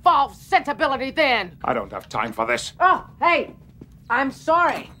your involved sensibility then? I don't have time for this. Oh, hey, I'm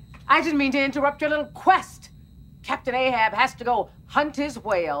sorry. I didn't mean to interrupt your little quest. Captain Ahab has to go hunt his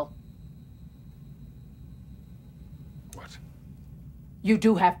whale. What? You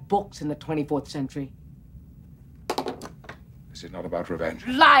do have books in the 24th century. This is not about revenge.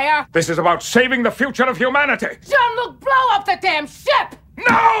 Liar! This is about saving the future of humanity! Jean-Luc, blow up the damn ship!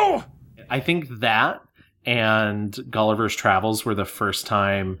 No! I think that and Gulliver's Travels were the first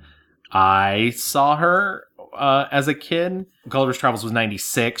time I saw her as a kid. Gulliver's Travels was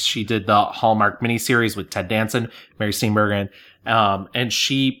 96. She did the Hallmark miniseries with Ted Danson, Mary Steenburgen, and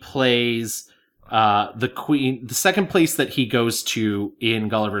she plays the queen. The second place that he goes to in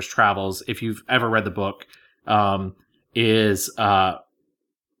Gulliver's Travels, if you've ever read the book, is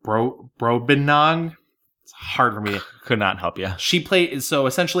Brobdingnag. It's hard for me. Could not help you. She plays, so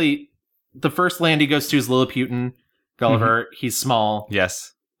essentially the first land he goes to is Lilliputian. Gulliver, he's small.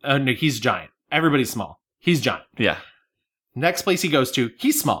 Yes. No, he's giant. Everybody's small. He's giant. Yeah. Next place he goes to,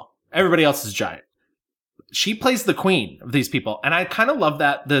 he's small. Everybody else is giant. She plays the queen of these people. And I kind of love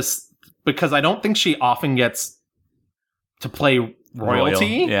because I don't think she often gets to play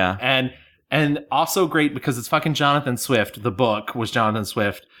royalty. Yeah. And also great because it's fucking Jonathan Swift. The book was Jonathan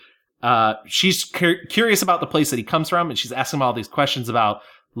Swift. She's curious about the place that he comes from, and she's asking him all these questions about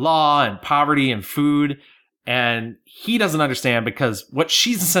law and poverty and food. And he doesn't understand because what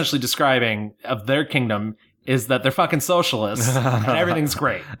she's essentially describing of their kingdom is that they're fucking socialists and everything's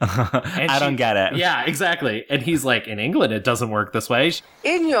great. And I don't get it. Yeah, exactly. And he's like, in England, it doesn't work this way.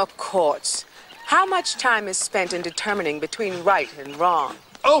 In your courts, how much time is spent in determining between right and wrong?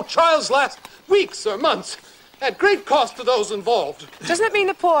 Oh, trials last weeks or months, at great cost to those involved. Doesn't it mean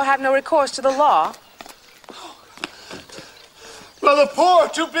the poor have no recourse to the law? Well, the poor are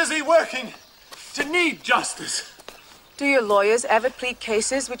too busy working to need justice. Do your lawyers ever plead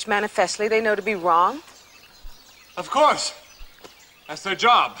cases which manifestly they know to be wrong? Of course. That's their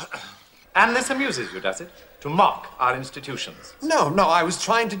job. And this amuses you, does it? To mock our institutions. No, I was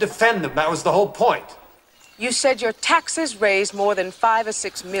trying to defend them. That was the whole point. You said your taxes raise more than 5 or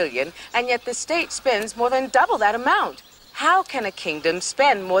 6 million, and yet the state spends more than double that amount. How can a kingdom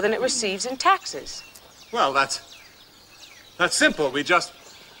spend more than it receives in taxes? Well, that's simple. We just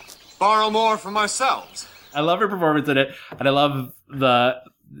borrow more from ourselves. I love her performance in it, and I love the,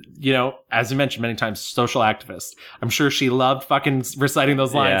 as you mentioned many times, social activist. I'm sure she loved fucking reciting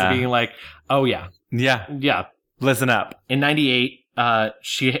those lines and being like, oh yeah. Yeah. Yeah. Listen up. In 98,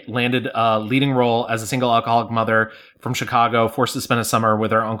 she landed a leading role as a single alcoholic mother from Chicago, forced to spend a summer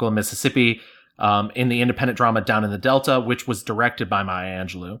with her uncle in Mississippi, in the independent drama Down in the Delta, which was directed by Maya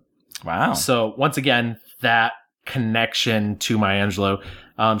Angelou. Wow. So once again, that connection to Maya Angelou.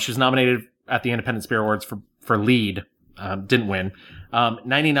 She was nominated at the Independent Spirit Awards for lead. Didn't win.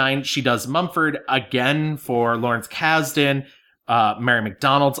 99, she does Mumford again for Lawrence Kasdan. Mary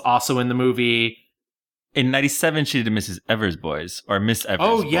McDonald's also in the movie. In 97, she did Mrs. Evers Boys, or Miss Evers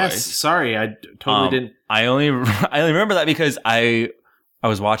Boys. Oh, yes. Sorry. I totally didn't. I only remember that because I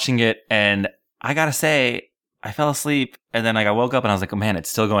was watching it, and I gotta say, I fell asleep, and then I woke up, and I was like, oh man, it's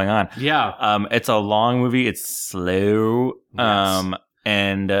still going on. Yeah. It's a long movie. It's slow. Yes.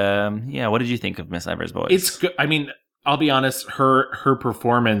 What did you think of Miss Evers Boys? It's good. I mean, I'll be honest, her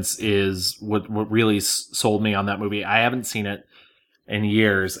performance is what really sold me on that movie. I haven't seen it in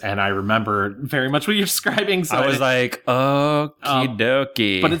years, and I remember very much what you're describing. So I was like, okie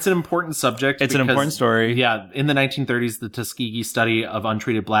dokie. But it's an important subject. It's an important story. Yeah. In the 1930s, the Tuskegee study of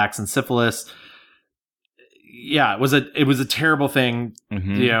untreated blacks and syphilis. Yeah, it was a terrible thing.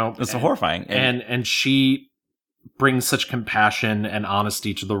 Mm-hmm. It's horrifying. And she brings such compassion and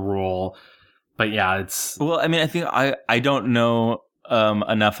honesty to the role. But yeah, it's... Well, I mean, I think I don't know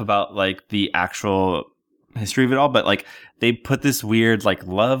enough about like the actual history of it all, but like they put this weird like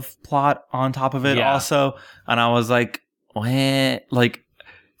love plot on top of it also. And I was like, what? Like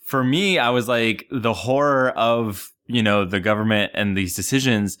for me, I was like, the horror of, you know, the government and these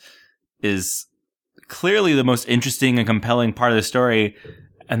decisions is clearly the most interesting and compelling part of the story.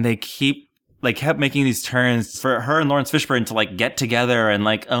 And they kept making these turns for her and Lawrence Fishburne to like get together and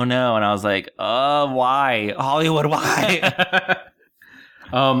like, oh no. And I was like, oh, why? Hollywood, why?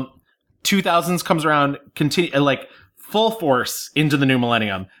 2000s comes around, continue like full force into the new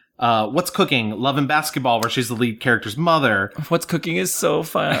millennium. What's Cooking? Love and Basketball, where she's the lead character's mother. What's Cooking is so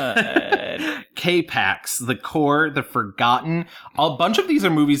fun. K-Pax, The Core, The Forgotten. A bunch of these are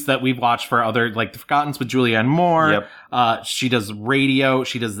movies that we've watched for other, like The Forgotten's with Julianne Moore. Yep. She does Radio.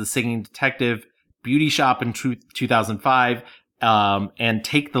 She does The Singing Detective, Beauty Shop in 2005. And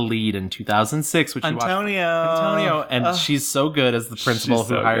Take the Lead in 2006, which Antonio, and she's so good as the principal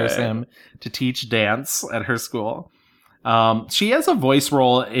who hires him to teach dance at her school. She has a voice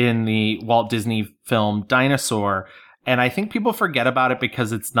role in the Walt Disney film Dinosaur, and I think people forget about it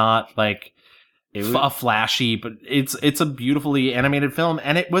because it's not like a flashy, but it's a beautifully animated film,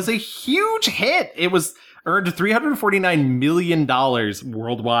 and it was a huge hit. It was earned $349 million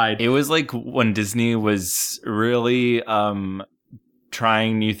worldwide. It was like when Disney was really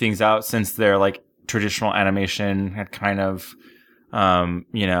trying new things out, since their like traditional animation had kind of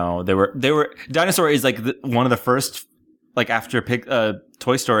you know, they were Dinosaur is like one of the first, like after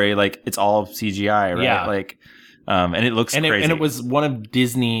Toy Story, like it's all CGI, right? Yeah. Like and it looks crazy. And it was one of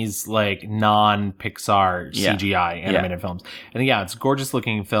Disney's like non-Pixar CGI animated films. And yeah, it's a gorgeous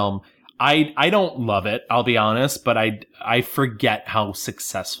looking film. I don't love it, I'll be honest, but I forget how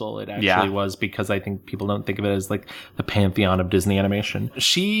successful it actually was, because I think people don't think of it as like the pantheon of Disney animation.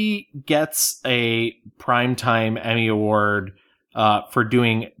 She gets a Primetime Emmy Award for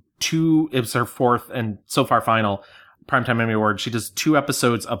doing it was her fourth and so far final Primetime Emmy Award. She does 2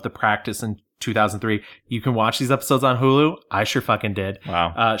 episodes of The Practice in 2003. You can watch these episodes on Hulu. I sure fucking did.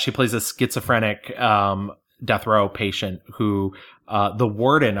 Wow. She plays a schizophrenic death row patient who the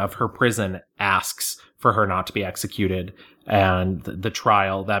warden of her prison asks for her not to be executed, and the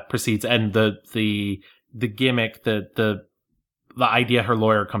trial that proceeds, and the gimmick, the idea her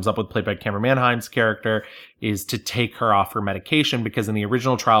lawyer comes up with, played by Cameron Manheim's character, is to take her off her medication, because in the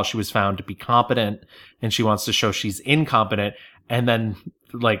original trial she was found to be competent, and she wants to show she's incompetent. And then,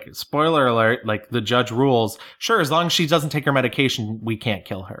 like, spoiler alert, like, the judge rules, sure, as long as she doesn't take her medication, we can't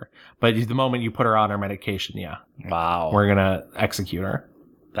kill her. But the moment you put her on her medication, wow, we're gonna execute her.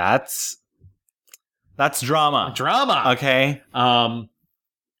 That's drama. Okay.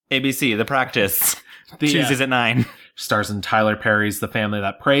 ABC, The Practice. Tuesdays at 9. Stars in Tyler Perry's The Family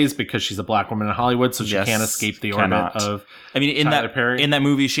That Prays, because she's a black woman in Hollywood, so she can't escape the orbit of Tyler Perry. In that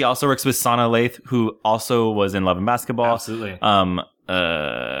movie, she also works with Sana Lathe, who also was in Love and Basketball. Absolutely. And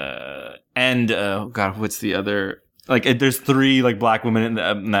God, what's the other? Like, there's 3 like black women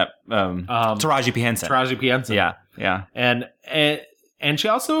in that. Taraji P. Henson. Taraji P. Henson. Yeah. And she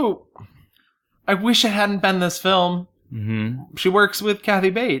also, I wish it hadn't been this film. Mm-hmm. She works with Kathy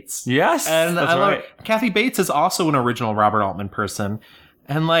Bates. Yes, and that's right. Kathy Bates is also an original Robert Altman person,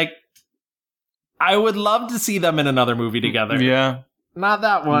 and like, I would love to see them in another movie together. Yeah, not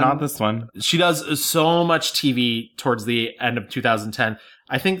that one, not this one. She does so much TV towards the end of 2010.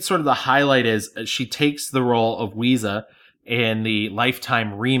 I think sort of the highlight is she takes the role of Ouija in the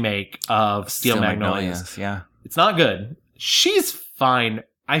Lifetime remake of Steel Magnolias. Yeah, it's not good. She's fine.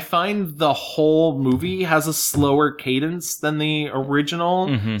 I find the whole movie has a slower cadence than the original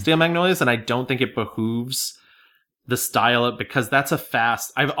Steel Magnolias, and I don't think it behooves the style of, because that's a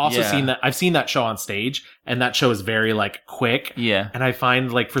fast. I've also seen that. I've seen that show on stage, and that show is very like quick. Yeah, and I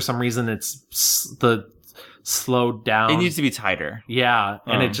find like for some reason it's the slowed down. It needs to be tighter. Yeah,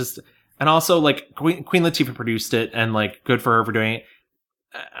 and it just, and also like Queen Latifah produced it, and like good for her for doing it.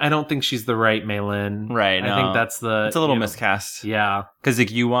 I don't think she's the right Mei-Lin. Right. I think that's it's a little miscast. Yeah. Because like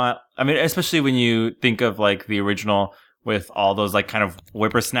you want, I mean, especially when you think of like the original with all those like kind of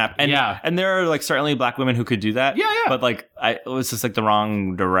whippersnap. And, and there are like certainly black women who could do that. Yeah. But like it was just like the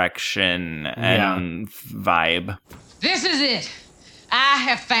wrong direction and vibe. This is it. I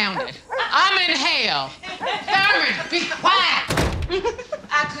have found it. I'm in hell. Thurman, be quiet.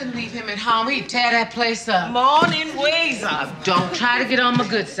 I couldn't leave him at home. He'd tear that place up. Morning, Weezer. Don't try to get on my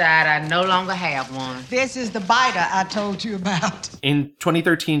good side. I no longer have one. This is the biter I told you about. In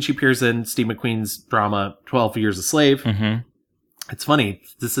 2013, she appears in Steve McQueen's drama 12 Years a Slave. Mm-hmm. It's funny.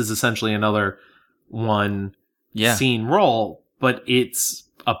 This is essentially another one scene role, but it's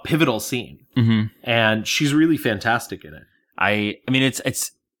a pivotal scene. Mm-hmm. And she's really fantastic in it. I mean, it's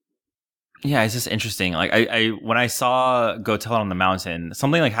just interesting. Like I when I saw Go Tell It on the Mountain,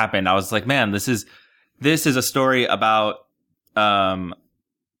 something like happened. I was like, man, this is a story about,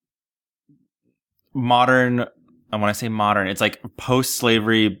 modern, and when I say modern, it's like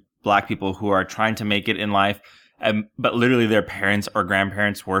post-slavery Black people who are trying to make it in life, but literally their parents or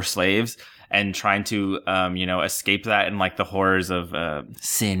grandparents were slaves and trying to, escape that and like the horrors of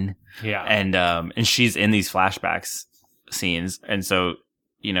sin. Yeah. And she's in these flashbacks scenes, and so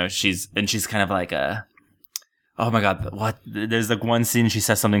she's kind of like oh my God, what? There's like one scene she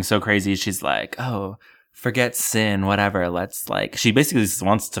says something so crazy. She's like, oh, forget sin, whatever. Let's she basically just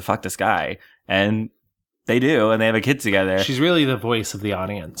wants to fuck this guy. And they do, and they have a kid together. She's really the voice of the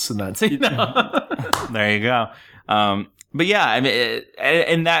audience in that scene. There you go. But yeah, I mean,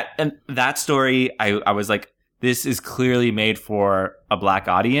 and that story, I was like, this is clearly made for a Black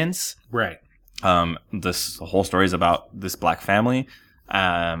audience. Right. This whole story is about this Black family.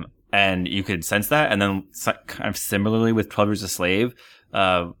 And you could sense that. And then kind of similarly with 12 Years a Slave.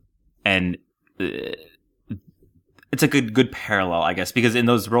 And it's a good parallel, I guess, because in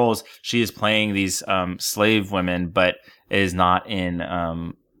those roles, she is playing these slave women, but is not in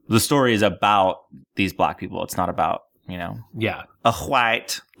the story is about these Black people. It's not about, a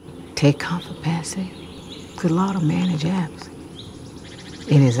white. Take comfort, Patsy. Good Lord will manage apps.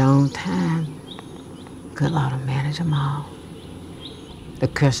 In his own time, good Lord will manage them all. The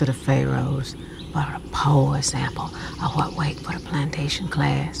curse of the Pharaohs, but a poor example of what wait for the plantation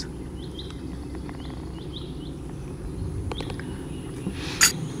class.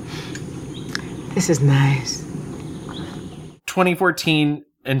 This is nice. 2014,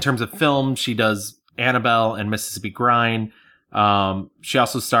 in terms of film, she does Annabelle and Mississippi Grind. She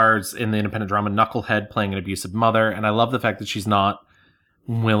also stars in the independent drama Knucklehead, playing an abusive mother. And I love the fact that she's not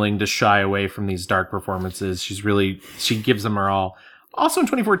willing to shy away from these dark performances. She gives them her all. Also in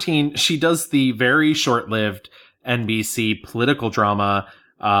 2014, she does the very short-lived NBC political drama,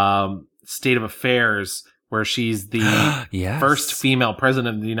 State of Affairs, where she's the yes. first female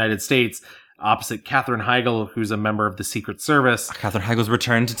president of the United States, opposite Katherine Heigl, who's a member of the Secret Service. Katherine Heigl's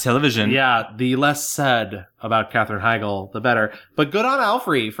return to television. Yeah, the less said about Katherine Heigl, the better. But good on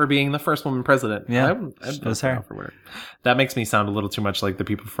Alfre for being the first woman president. Yeah, I'd vote for Alfre. That makes me sound a little too much like the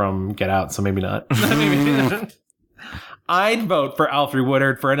people from Get Out, so maybe not. I'd vote for Alfre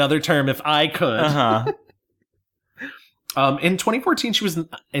Woodard for another term if I could. Uh-huh. In 2014, she was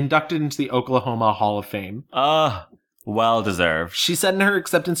inducted into the Oklahoma Hall of Fame. Well deserved. She said in her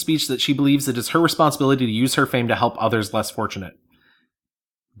acceptance speech that she believes it is her responsibility to use her fame to help others less fortunate.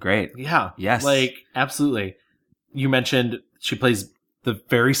 Great. Yeah. Yes. Absolutely. You mentioned she plays the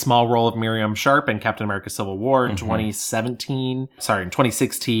very small role of Miriam Sharp in Captain America Civil War in 2016.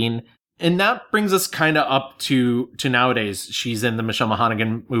 And that brings us kind of up to nowadays. She's in the Michelle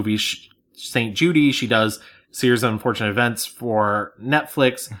Monaghan movie St. Judy. She does Series of Unfortunate Events for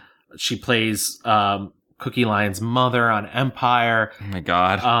Netflix. She plays Cookie Lyon's mother on Empire. Oh my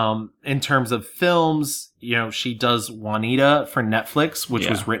God. In terms of films, she does Juanita for Netflix, which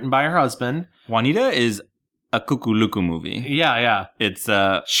was written by her husband. Juanita is a Kukuluku movie. Yeah. It's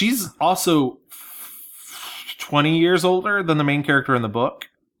she's also 20 years older than the main character in the book.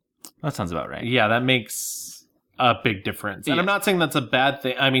 That sounds about right. Yeah, that makes a big difference. And I'm not saying that's a bad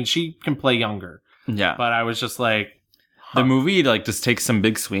thing. I mean, she can play younger. Yeah. But I was just like, the movie just takes some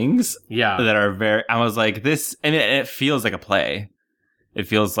big swings. Yeah. That are very, I was like, this, and it feels like a play. It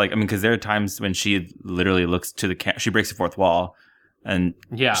feels like, because there are times when she literally looks to the she breaks the fourth wall. And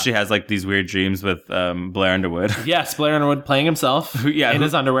she has these weird dreams with Blair Underwood. Yes, Blair Underwood playing himself in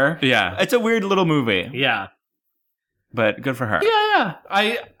his underwear. Yeah. It's a weird little movie. Yeah. But good for her. Yeah.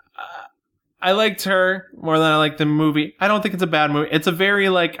 I liked her more than I liked the movie. I don't think it's a bad movie. It's a very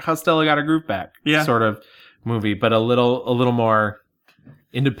How Stella Got Her Groove Back sort of movie, but a little more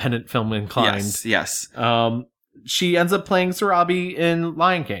independent film inclined. Yes. She ends up playing Sarabi in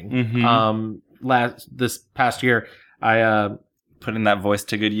Lion King. Mm-hmm. This past year, I putting that voice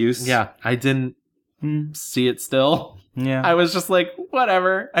to good use. Yeah, I didn't see it still. Yeah, I was just like,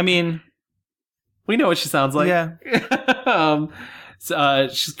 whatever. I mean, we know what she sounds like. Yeah.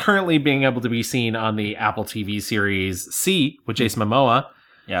 She's currently being able to be seen on the Apple TV series C with Jason Momoa.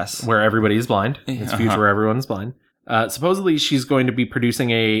 Yes. Where everybody is blind. It's a future where everyone's blind. Supposedly, she's going to be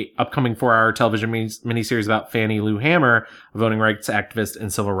producing a upcoming 4-hour television miniseries about Fannie Lou Hamer, a voting rights activist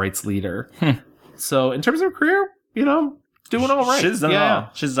and civil rights leader. So, in terms of her career, Doing all right. She's done it all.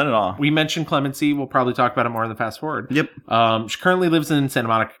 She's done it all. We mentioned Clemency. We'll probably talk about it more in the fast forward. Yep. She currently lives in Santa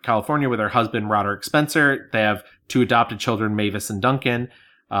Monica, California with her husband, Roderick Spencer. They have 2 adopted children, Mavis and Duncan.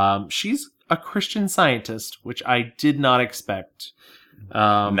 She's a Christian Scientist, which I did not expect.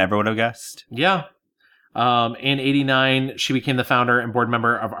 Never would have guessed. Yeah. In 89, she became the founder and board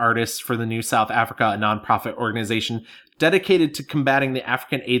member of Artists for the New South Africa, a nonprofit organization dedicated to combating the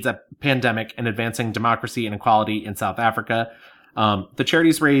African AIDS pandemic and advancing democracy and equality in South Africa. The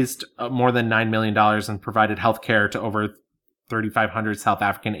charities raised more than $9 million and provided health care to over 3,500 South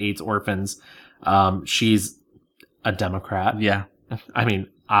African AIDS orphans. She's a Democrat. Yeah. I mean,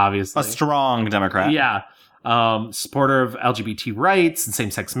 obviously. A strong Democrat. Yeah. Supporter of LGBT rights and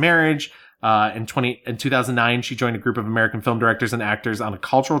same-sex marriage. In 2009, she joined a group of American film directors and actors on a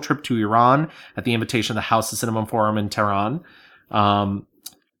cultural trip to Iran at the invitation of the House of Cinema Forum in Tehran.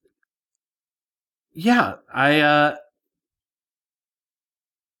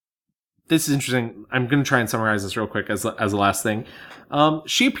 This is interesting. I'm going to try and summarize this real quick as a last thing.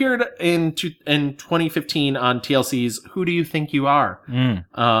 She appeared in 2015 on TLC's Who Do You Think You Are?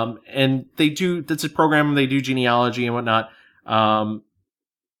 And that's a program, they do genealogy and whatnot.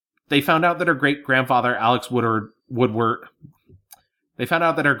 They found out that her great-grandfather, Alex Woodard,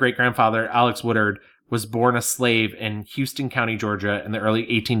 was born a slave in Houston County, Georgia in the early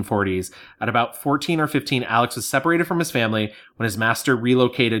 1840s. At about 14 or 15, Alex was separated from his family when his master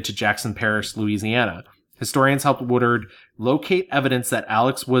relocated to Jackson Parish, Louisiana. Historians helped Woodard locate evidence that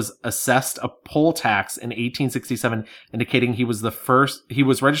Alex was assessed a poll tax in 1867, indicating he was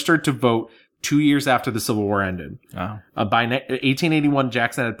registered to vote 2 years after the Civil War ended. Oh. By 1881,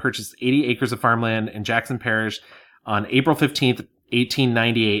 Jackson had purchased 80 acres of farmland in Jackson Parish. On April 15th,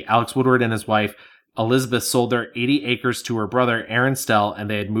 1898, Alex Woodard and his wife, Elizabeth, sold their 80 acres to her brother, Aaron Stell, and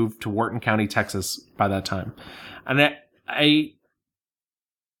they had moved to Wharton County, Texas by that time. And I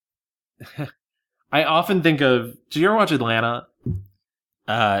often think of... Did you ever watch Atlanta?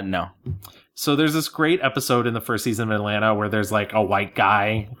 No. So there's this great episode in the first season of Atlanta where there's like a white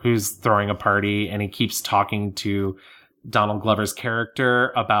guy who's throwing a party and he keeps talking to Donald Glover's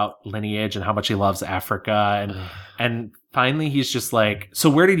character about lineage and how much he loves Africa. And finally he's just like, so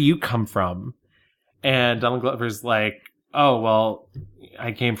where did you come from? And Donald Glover's like, oh, well,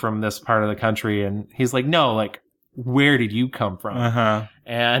 I came from this part of the country. And he's like, no, like, where did you come from? Uh-huh.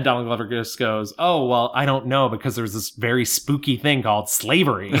 And Donald Glover just goes, oh, well, I don't know, because there's this very spooky thing called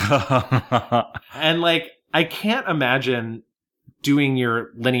slavery. And like, I can't imagine doing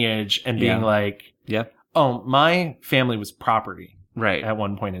your lineage and being like, oh, my family was property. Right. At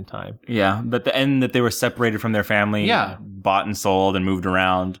one point in time. Yeah. But the end that they were separated from their family, bought and sold and moved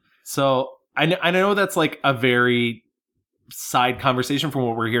around. So I know that's like a very side conversation from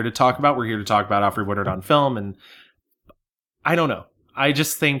what we're here to talk about. We're here to talk about Alfre Woodard on film, and I don't know. I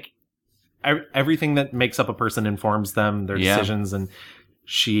just think everything that makes up a person informs them, their decisions, and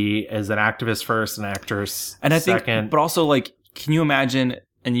she is an activist first, an actress and I second. think, but also like, can you imagine?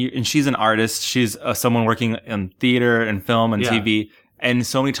 And she's an artist. She's someone working in theater and film and TV, and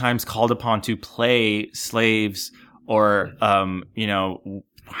so many times called upon to play slaves or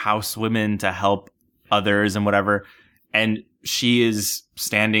house women to help others and whatever. And she is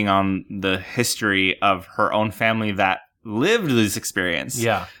standing on the history of her own family that lived this experience.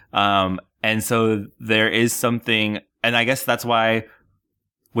 Yeah. And so there is something, and I guess that's why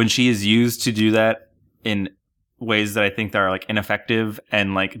when she is used to do that in ways that I think that are like ineffective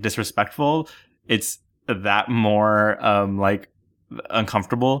and like disrespectful, it's that more like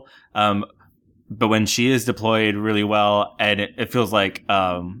uncomfortable. But when she is deployed really well, and it feels like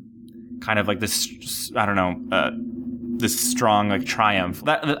kind of like this, I don't know, this strong like triumph.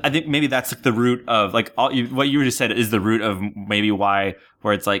 That I think maybe that's like the root of like what you just said is the root of maybe why,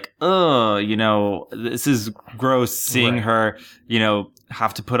 where it's like, this is gross seeing her,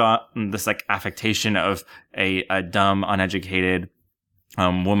 have to put on this like affectation of a dumb, uneducated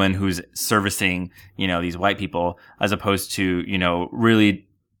woman who's servicing, these white people, as opposed to, really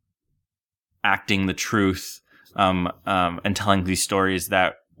acting the truth, and telling these stories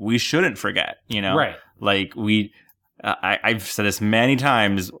that we shouldn't forget, Right. Like I've said this many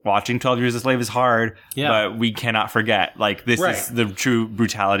times, watching 12 Years a Slave is hard, but we cannot forget, like, this is the true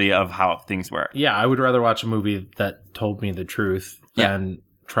brutality of how things were. Yeah, I would rather watch a movie that told me the truth than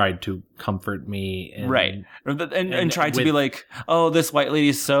tried to comfort me. And tried to be like, oh, this white lady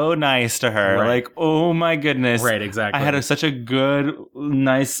is so nice to her. Right. Like, oh my goodness. Right, exactly. I had such a good,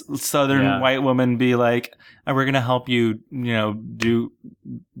 nice Southern white woman be like, we're going to help you, do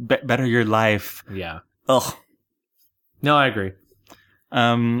better your life. Yeah. Ugh. No, I agree.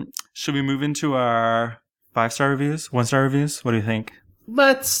 Should we move into our 5-star reviews? 1-star reviews? What do you think?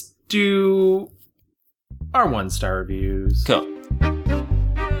 Let's do our 1-star reviews. Cool.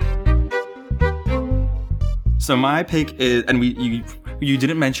 So my pick is, and you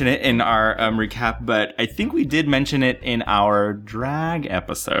didn't mention it in our recap, but I think we did mention it in our drag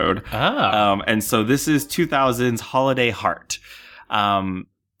episode. And so this is 2000's Holiday Heart.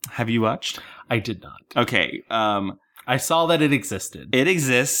 Have you watched? I did not. Okay. I saw that it existed. It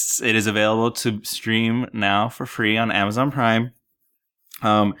exists. It is available to stream now for free on Amazon Prime.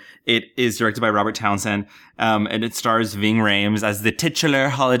 It is directed by Robert Townsend, and it stars Ving Rhames as the titular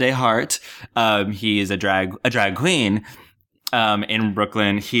Holiday Heart. He is a drag queen, in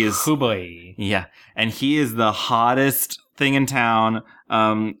Brooklyn. He is, oh boy. Yeah. And he is the hottest thing in town.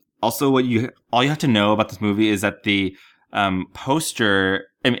 Also all you have to know about this movie is that the, poster,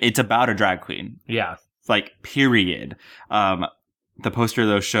 I mean, it's about a drag queen. Yeah. Like, period. The poster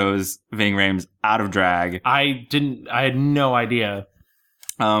though shows Ving Rhames out of drag. I had no idea.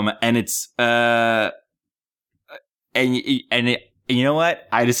 And it's, and you know what?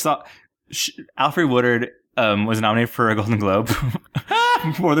 I just saw Alfre Woodard, was nominated for a Golden Globe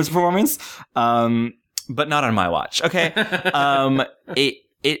for this performance. But not on my watch. Okay.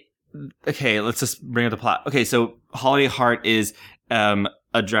 Okay, let's just bring up the plot. Okay. So Holiday Heart is,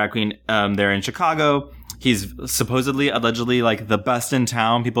 a drag queen, there in Chicago. He's supposedly, allegedly, like the best in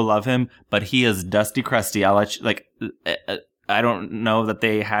town. People love him, but he is dusty crusty. I'll let you, I don't know that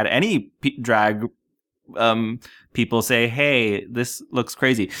they had any drag people say, hey, this looks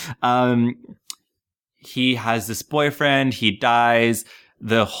crazy. He has this boyfriend. He dies.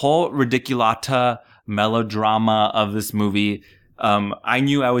 The whole ridiculata melodrama of this movie. I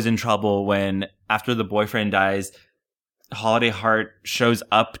knew I was in trouble when, after the boyfriend dies, Holiday Heart shows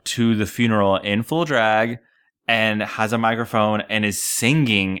up to the funeral in full drag and has a microphone and is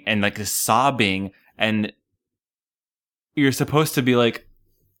singing and like is sobbing, and you're supposed to be like,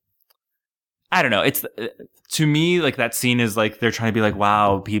 I don't know. It's, to me, like, that scene is like, they're trying to be like,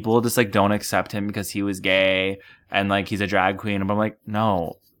 wow, people just like don't accept him because he was gay and like he's a drag queen. And I'm like,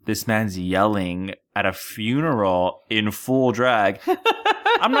 no, this man's yelling at a funeral in full drag.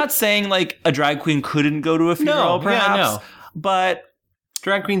 I'm not saying like a drag queen couldn't go to a funeral, perhaps, but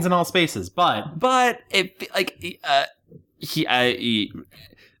drag queens in all spaces, but it like, he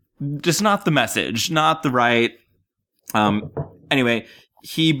just not the message, not the right. Anyway,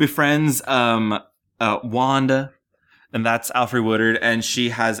 he befriends, Wanda, and that's Alfre Woodard, and she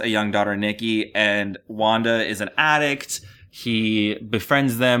has a young daughter, Nikki, and Wanda is an addict. He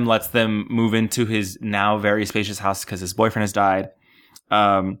befriends them, lets them move into his now very spacious house because his boyfriend has died.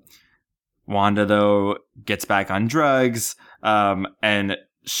 Wanda, though, gets back on drugs, and and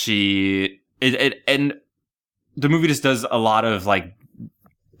the movie just does a lot of like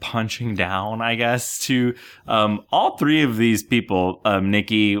punching down, I guess, to all three of these people,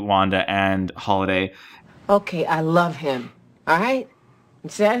 Nikki, Wanda, and Holiday. Okay, I love him. All right? You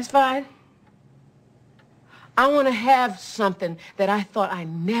satisfied? I want to have something that I thought I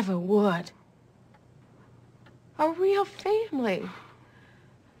never would. A real family.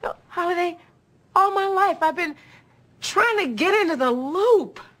 Holiday, all my life I've been trying to get into the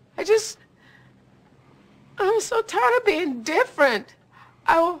loop. I'm so tired of being different.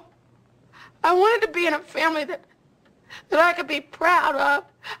 I wanted to be in a family that I could be proud of.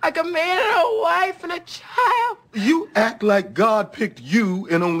 Like a man and a wife and a child. You act like God picked you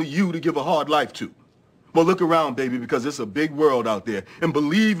and only you to give a hard life to. Well, look around, baby, because it's a big world out there. And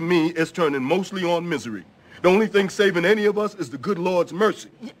believe me, it's turning mostly on misery. The only thing saving any of us is the good Lord's mercy.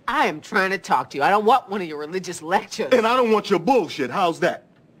 I am trying to talk to you. I don't want one of your religious lectures. And I don't want your bullshit. How's that?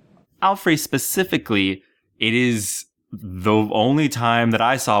 Alfre specifically, it is the only time that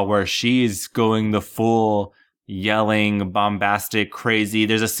I saw where she's going the full yelling, bombastic, crazy.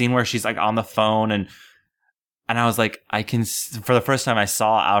 There's a scene where she's like on the phone and I was like, for the first time I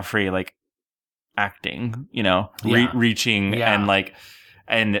saw Alfre like acting, you know, reaching and like,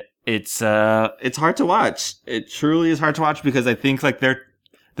 and it's hard to watch. It truly is hard to watch because I think like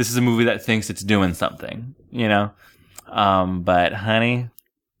this is a movie that thinks it's doing something, you know? But honey,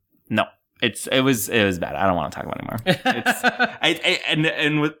 no. It was bad. I don't want to talk about it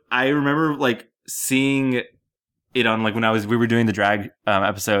anymore. I remember like seeing it on like when we were doing the drag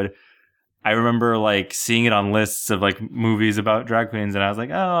episode. I remember like seeing it on lists of like movies about drag queens, and I was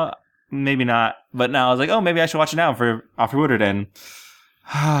like, oh, maybe not. But now I was like, oh, maybe I should watch it now for Alfre Woodard. And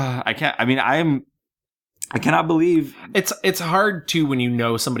I can't. I mean, I cannot believe it's hard to when you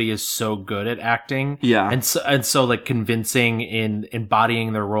know somebody is so good at acting, and so like convincing in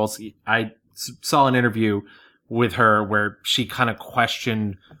embodying their roles. I saw an interview with her where she kind of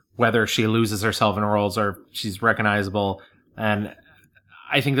questioned whether she loses herself in roles or she's recognizable. And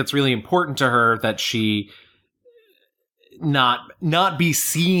I think that's really important to her that she not be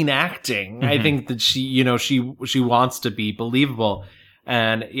seen acting. I think that she wants to be believable.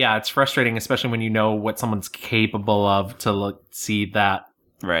 And yeah, it's frustrating, especially when you know what someone's capable of, to see that.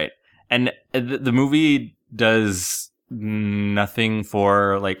 Right. And the movie does nothing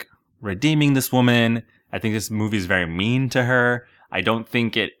for like redeeming this woman. I think this movie is very mean to her. I don't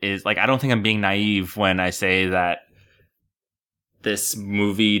think it is like, I don't think I'm being naive when I say that this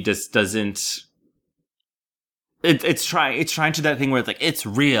movie just doesn't, it's trying to that thing where it's like, it's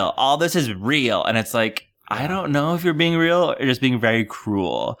real. All this is real. And it's like, I don't know if you're being real or just being very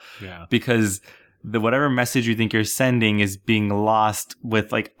cruel. Yeah. Because whatever message you think you're sending is being lost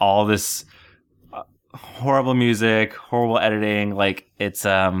with like all this horrible music, horrible editing. Like it's,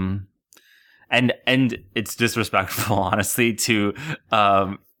 and it's disrespectful, honestly, to,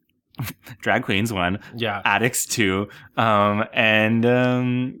 drag queens 1, addicts 2, and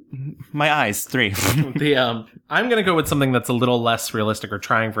my eyes 3. I'm gonna go with something that's a little less realistic, or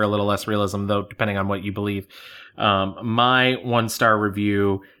trying for a little less realism, though, depending on what you believe. My 1-star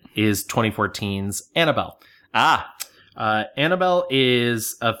review is 2014's Annabelle. Annabelle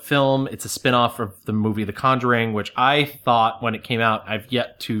is a film. It's a spin-off of the movie The Conjuring, which I thought when it came out, I've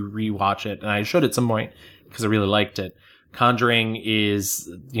yet to rewatch it, and I should at some point because I really liked it. Conjuring is,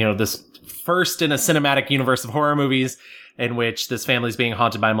 this first in a cinematic universe of horror movies in which this family is being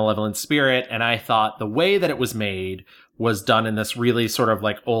haunted by a malevolent spirit. And I thought the way that it was made was done in this really sort of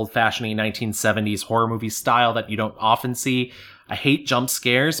like old-fashioned 1970s horror movie style that you don't often see. I hate jump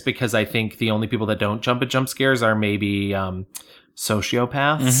scares because I think the only people that don't jump at jump scares are maybe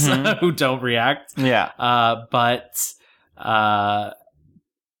sociopaths who don't react. Yeah. But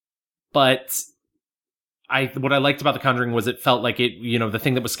what I liked about The Conjuring was it felt like it, the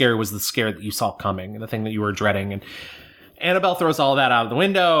thing that was scary was the scare that you saw coming and the thing that you were dreading. And Annabelle throws all that out of the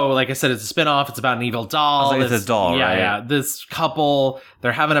window. Like I said, it's a spin-off. It's about an evil doll. It's a doll, right? Yeah. This couple,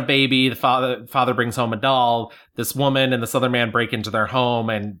 they're having a baby. The father brings home a doll. This woman and this other man break into their home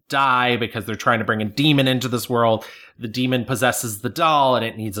and die because they're trying to bring a demon into this world. The demon possesses the doll and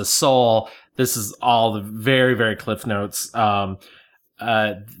it needs a soul. This is all the very, very Cliff Notes.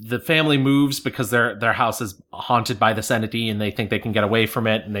 The family moves because their house is haunted by this entity and they think they can get away from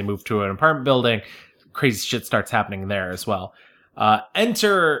it, and they move to an apartment building. Crazy shit starts happening there as well.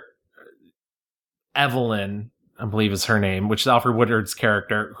 Enter Evelyn, I believe is her name, which is Alfre Woodard's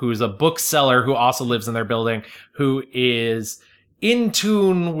character, who's a bookseller who also lives in their building, who is in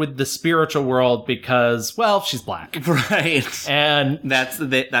tune with the spiritual world because, well, she's black. Right. And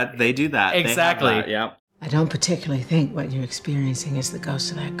they do that. Exactly. That, yeah. I don't particularly think what you're experiencing is the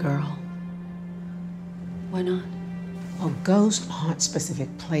ghost of that girl. Why not? Well, ghosts haunt specific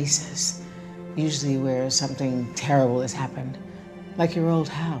places, usually where something terrible has happened, like your old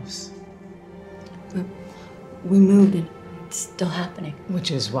house. We moved and it's still happening. Which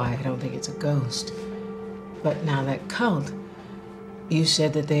is why I don't think it's a ghost. But now that cult, you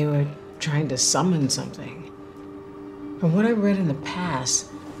said that they were trying to summon something. From what I've read in the past,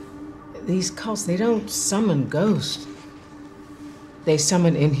 these cults, they don't summon ghosts. They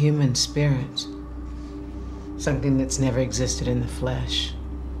summon inhuman spirits. Something that's never existed in the flesh.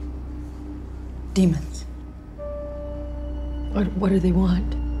 Demons. What do they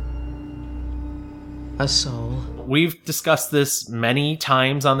want? A soul. We've discussed this many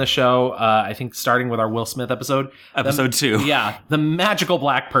times on the show. I think starting with our Will Smith episode. Episode 2. Yeah. The magical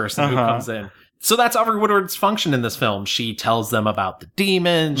black person who comes in. So that's Alfre Woodard's function in this film. She tells them about the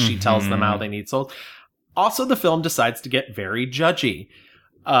demons. She tells them how they need souls. Also, the film decides to get very judgy.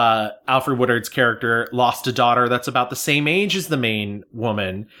 Alfre Woodard's character lost a daughter that's about the same age as the main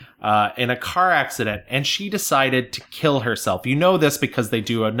woman in a car accident, and she decided to kill herself. You know this because they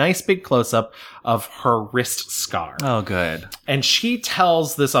do a nice big close-up of her wrist scar. Oh, good. And she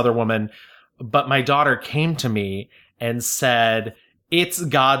tells this other woman, but my daughter came to me and said, it's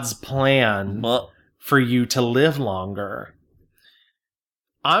God's plan for you to live longer.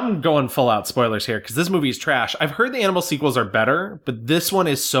 I'm going full out spoilers here because this movie is trash. I've heard the Annabelle sequels are better, but this one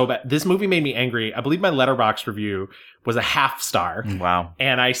is so bad. This movie made me angry. I believe my Letterboxd review was a 0.5 star. Wow.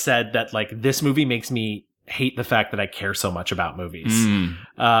 And I said that like this movie makes me hate the fact that I care so much about movies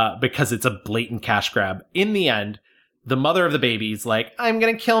because it's a blatant cash grab. In the end, the mother of the baby's like, I'm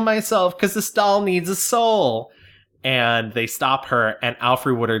going to kill myself because this doll needs a soul. And they stop her, and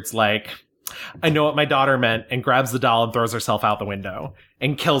Alfre Woodard's like, I know what my daughter meant, and grabs the doll and throws herself out the window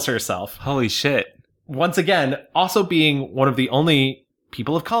and kills herself. Holy shit. Once again, also being one of the only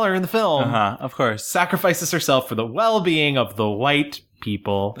people of color in the film. Of course. Sacrifices herself for the well-being of the white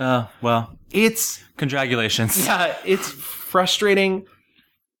people. Well. It's... Congratulations. Yeah, it's frustrating.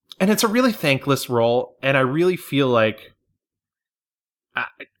 And it's a really thankless role. And I really feel like,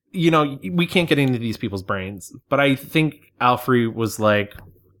 we can't get into these people's brains. But I think Alfre was like,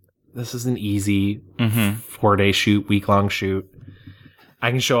 this is an easy 4-day shoot, week-long shoot. I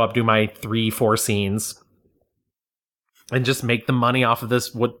can show up, do my 3-4 scenes, and just make the money off of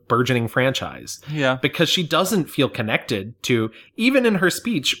this burgeoning franchise. Yeah. Because she doesn't feel connected to, even in her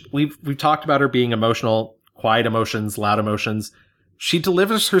speech, we've talked about her being emotional, quiet emotions, loud emotions. She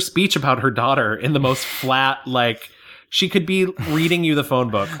delivers her speech about her daughter in the most flat, like, she could be reading you the phone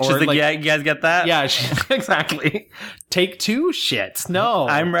book. Or she's like, yeah, you guys get that? Yeah, exactly. Take 2 shits. No.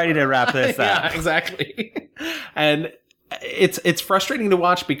 I'm ready to wrap this up. Yeah, exactly. And it's frustrating to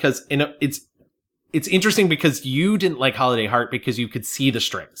watch because it's interesting because you didn't like Holiday Heart because you could see the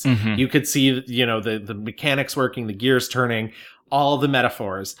strings. You could see, the mechanics working, the gears turning, all the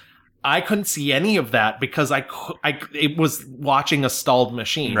metaphors. I couldn't see any of that because it was watching a stalled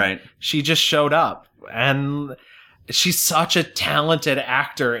machine. Right. She just showed up, and she's such a talented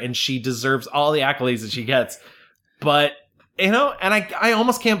actor, and she deserves all the accolades that she gets. But, and I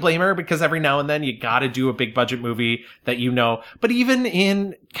almost can't blame her because every now and then you gotta do a big budget movie that But even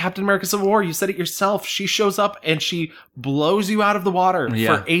in Captain America Civil War, you said it yourself, she shows up and she blows you out of the water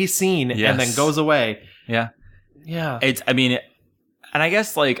for a scene and then goes away. Yeah. Yeah. And I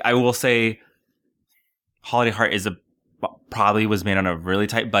guess, I will say Holiday Heart probably was made on a really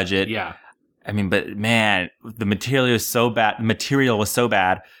tight budget. Yeah. But man, the material was so bad.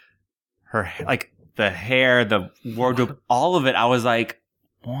 Her, the hair, the wardrobe, all of it. I was like,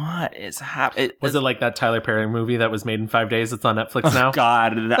 what is happening? Was it like that Tyler Perry movie that was made in 5 days? It's on Netflix now. Oh,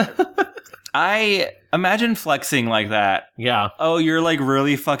 God. I imagine flexing like that. Yeah. Oh, you're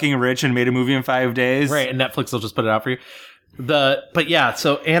really fucking rich and made a movie in 5 days. Right. And Netflix will just put it out for you. But yeah,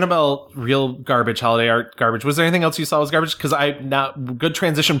 so Annabelle, real garbage, Holiday Art garbage. Was there anything else you saw was garbage? Because good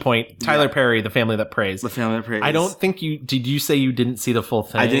transition point. Tyler Perry, The Family That Prays. The Family That Prays. I don't think did you say you didn't see the full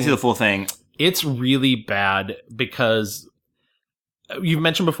thing? I didn't see the full thing. It's really bad because you've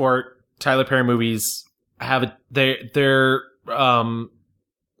mentioned before, Tyler Perry movies have their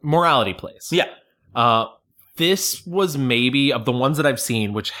morality plays. Yeah. This was maybe, of the ones that I've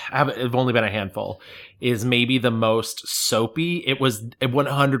seen, which have only been a handful, is maybe the most soapy. It was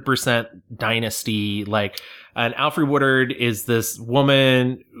 100% Dynasty. And Alfre Woodard is this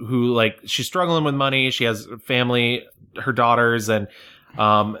woman who, she's struggling with money. She has family, her daughters, and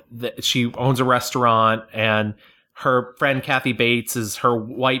she owns a restaurant, and her friend Kathy Bates is her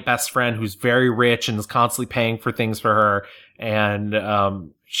white best friend who's very rich and is constantly paying for things for her.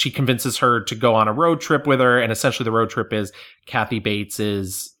 And she convinces her to go on a road trip with her. And essentially the road trip is Kathy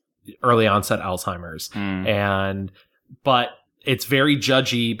Bates's early onset Alzheimer's. But it's very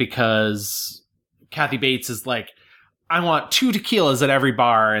judgy because Kathy Bates is like, I want 2 tequilas at every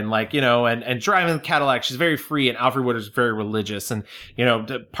bar and and driving the Cadillac. She's very free, and Alfre Woodard is very religious. And,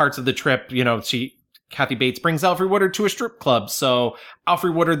 the parts of the trip, Kathy Bates brings Alfre Woodard to a strip club. So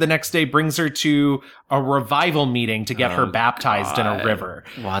Alfre Woodard the next day brings her to a revival meeting to get her baptized in a river.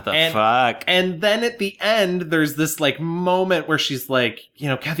 What the fuck? And then at the end, there's this moment where she's like,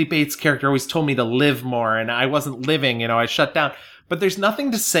 Kathy Bates' character always told me to live more, and I wasn't living, I shut down. But there's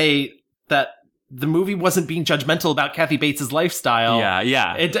nothing to say that the movie wasn't being judgmental about Kathy Bates' lifestyle.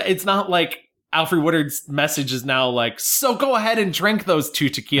 Yeah. It's not like Alfre Woodard's message is now so go ahead and drink those 2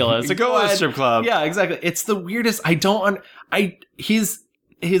 tequilas. Go to the strip club. Yeah, exactly. It's the weirdest.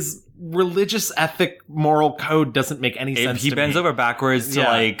 His religious ethic moral code doesn't make any sense. He bends over backwards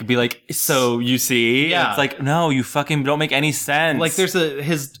to be like, so you see? Yeah. It's no, you fucking don't make any sense.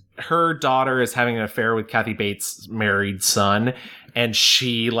 There's her daughter is having an affair with Kathy Bates' married son, and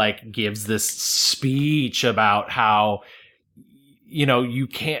she gives this speech about how, you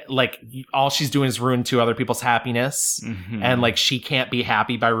can't, all she's doing is ruin 2 other people's happiness. And she can't be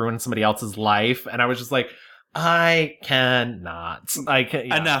happy by ruining somebody else's life. And I was just like, I cannot.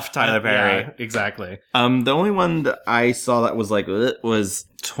 Enough, Tyler Perry. Yeah, exactly. The only one that I saw that was was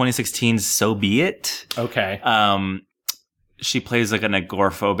 2016's So Be It. Okay. She plays an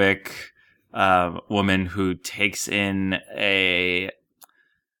agoraphobic woman who takes in a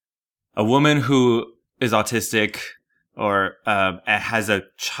woman who is autistic or has a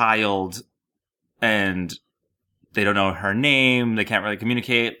child, and they don't know her name. They can't really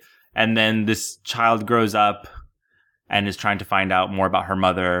communicate. And then this child grows up and is trying to find out more about her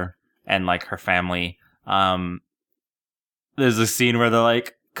mother and her family. There's a scene where they're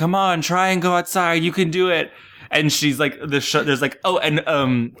like, come on, try and go outside. You can do it. And she's like, there's like, oh, and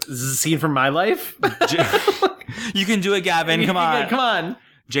this is a scene from my life. You can do it, Gavin. Come on. Come on.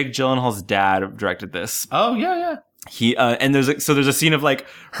 Jake Gyllenhaal's dad directed this. Oh, yeah. He and there's a scene of like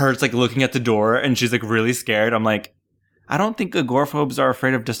her like looking at the door and she's like really scared. I'm like, I don't think agoraphobes are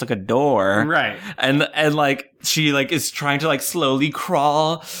afraid of just like a door. Right. And like she like is trying to like slowly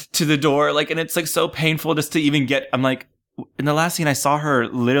crawl to the door, like, and it's like so painful just to even get. I'm like, in the last scene I saw her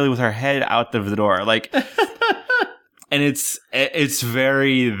literally with her head out of the door, like. And it's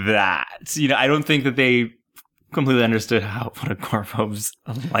very that, you know, I don't think that they completely understood what agoraphobes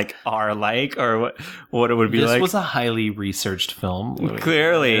like are like, or what it would be like. This was a highly researched film, Louis.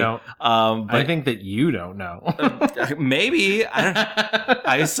 Clearly. You know, but I think that you don't know. Maybe.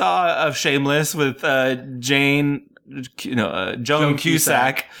 I saw a Shameless with Joan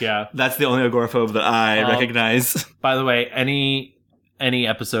Cusack. Yeah. That's the only agoraphobe that I recognize. By the way, any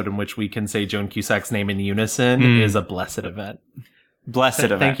episode in which we can say Joan Cusack's name in unison is a blessed event. Blessed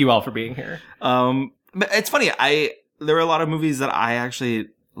event. Thank you all for being here. But it's funny. There were a lot of movies that I actually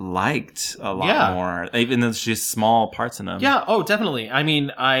liked a lot more, even though there's just small parts in them. Yeah. Oh, definitely. I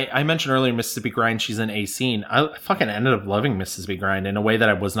mean, I mentioned earlier Mississippi Grind. She's in a scene. I fucking ended up loving Mississippi Grind in a way that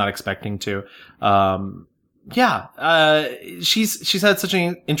I was not expecting to. She's had such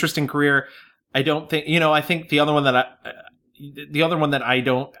an interesting career. I don't think, I think the other one that I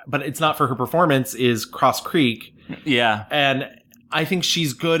don't, but it's not for her performance, is Cross Creek. Yeah. And I think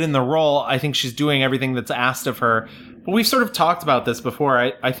she's good in the role. I think she's doing everything that's asked of her. But we've sort of talked about this before.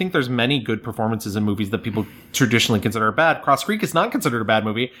 I think there's many good performances in movies that people traditionally consider bad. Cross Creek is not considered a bad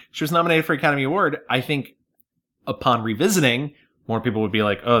movie. She was nominated for Academy Award. I think upon revisiting, more people would be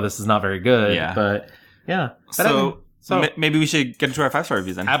like, oh, this is not very good. Yeah. But yeah. So maybe we should get into our 5-star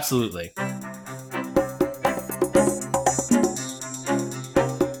reviews then. Absolutely.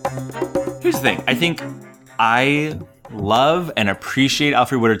 Here's the thing. I think I love and appreciate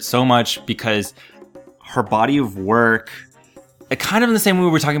Alfre Woodard so much because her body of work, kind of in the same way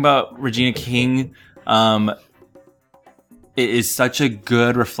we were talking about Regina King, it is such a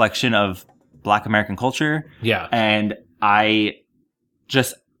good reflection of Black American culture. Yeah. And I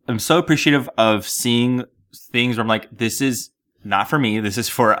just am so appreciative of seeing things where I'm like, this is not for me. This is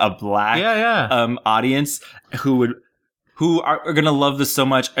for a Black audience who are going to love this so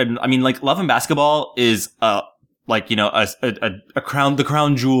much. And I mean, like, Love and Basketball is the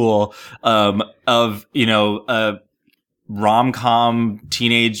crown jewel, of, a rom-com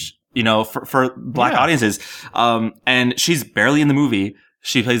teenage, for Black audiences. And she's barely in the movie.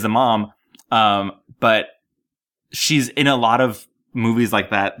 She plays the mom. But she's in a lot of movies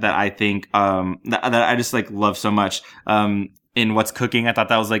like that I think, that I just like love so much. In What's Cooking, I thought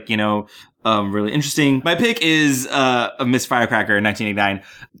that was like, really interesting. My pick is, Miss Firecracker in 1989.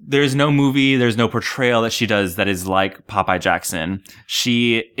 There's no movie, there's no portrayal that she does that is like Popeye Jackson.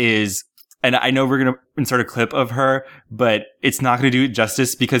 She is, and I know we're going to insert a clip of her, but it's not going to do it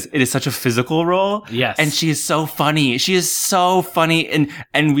justice because it is such a physical role. Yes. And she is so funny. She is so funny.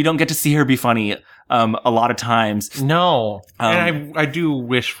 And we don't get to see her be funny, a lot of times. No. And I do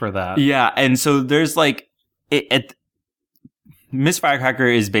wish for that. Yeah. And so there's like, Miss Firecracker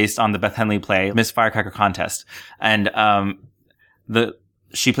is based on the Beth Henley play, Miss Firecracker Contest. And,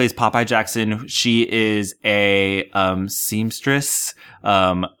 she plays Popeye Jackson. She is a, seamstress,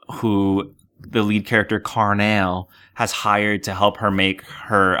 who the lead character, Carnell, has hired to help her make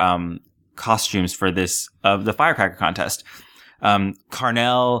her, costumes for this, the Firecracker Contest.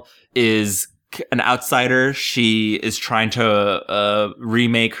 Carnell is an outsider. She is trying to,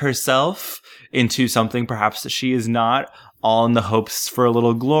 remake herself into something perhaps that she is not, all in the hopes for a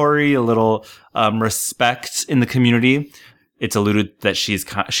little glory, a little respect in the community. It's alluded that she's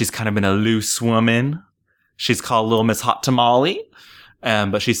kind of been a loose woman. She's called Little Miss Hot Tamale,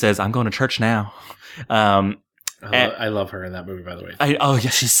 but she says, "I'm going to church now." I love her in that movie, by the way. Yeah,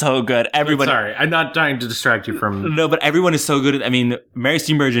 she's so good. Everybody. Sorry, I'm not trying to distract you from. No, but everyone is so good. I mean, Mary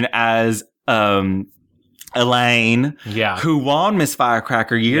Steenburgen as Elaine, who won Miss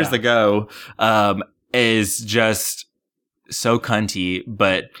Firecracker years ago, is just so cunty,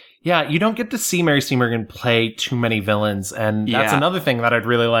 but yeah, you don't get to see Mary Steenburgen play too many villains, and that's another thing that I'd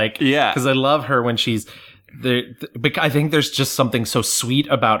really like. Yeah, because I love her when she's there. I think there's just something so sweet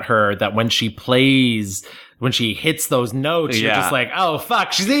about her that when she plays, when she hits those notes, you're just like, oh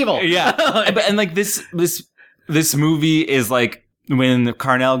fuck, she's evil. Yeah, and like this movie is like when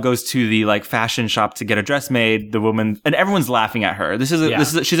Carnell goes to the like fashion shop to get a dress made, the woman and everyone's laughing at her.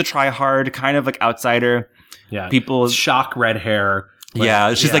 She's a try-hard kind of like outsider. Yeah. People shock red hair.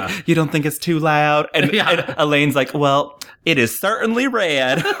 She's like, you don't think it's too loud? And Elaine's like, well, it is certainly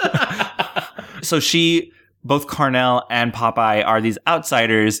red. So she both Carnell and Popeye are these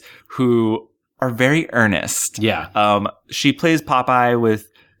outsiders who are very earnest. Yeah. She plays Popeye with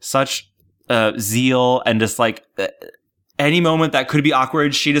such zeal and just like any moment that could be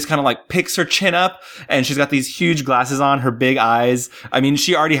awkward, she just kind of like picks her chin up, and she's got these huge glasses on, her big eyes. I mean,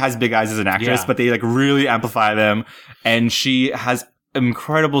 she already has big eyes as an actress, but they like really amplify them. And she has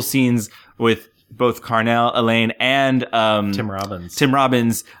incredible scenes with both Carnell, Elaine, and Tim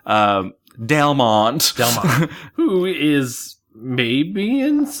Robbins. Delmont, who is maybe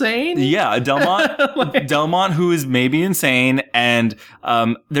insane. Yeah, Delmont, who is maybe insane, and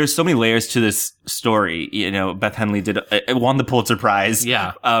there's so many layers to this story. You know, Beth Henley won the Pulitzer Prize.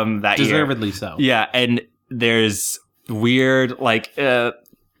 Yeah, that deservedly year. so. Yeah, and there's weird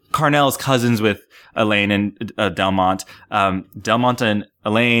Carnell's cousins with Elaine and Delmont. Delmont and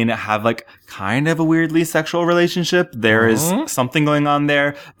Elaine have like kind of a weirdly sexual relationship. There is something going on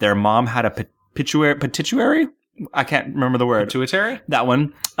there. Their mom had a pituitary. I can't remember the word. Pituitary? That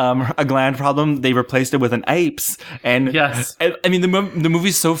one. A gland problem. They replaced it with an apes. And yes. I mean, the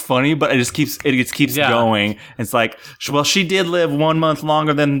movie's so funny, but it just keeps going. It's like, well, she did live 1 month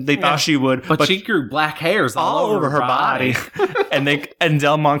longer than they thought she would. But she grew black hairs all over her body. and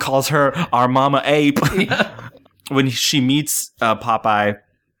Delmont calls her our mama ape. When she meets Popeye,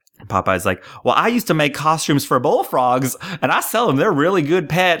 Popeye's like, well, I used to make costumes for bullfrogs and I sell them. They're really good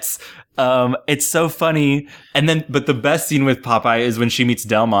pets. It's so funny. But the best scene with Popeye is when she meets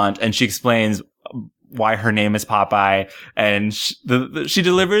Delmont and she explains why her name is Popeye. And she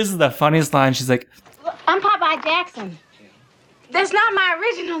delivers the funniest line. She's like, I'm Popeye Jackson. That's not my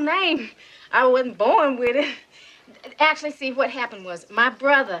original name. I wasn't born with it. Actually, see, what happened was my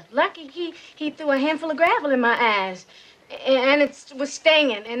brother, Lucky, he threw a handful of gravel in my eyes. And it was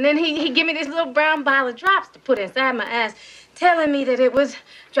stinging. And then he gave me this little brown bottle of drops to put inside my eyes, telling me that it was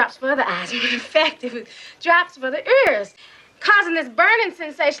drops for the eyes. In fact, it was drops for the ears, causing this burning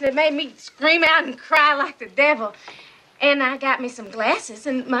sensation that made me scream out and cry like the devil. And I got me some glasses,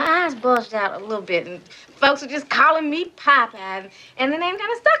 and my eyes bulged out a little bit, and folks were just calling me Popeye. And the name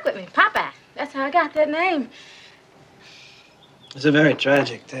kind of stuck with me, Popeye. That's how I got that name. It's a very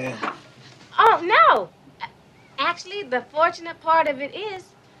tragic tale. Oh, no. Actually, the fortunate part of it is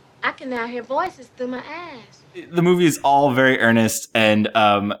I can now hear voices through my eyes. The movie is all very earnest, and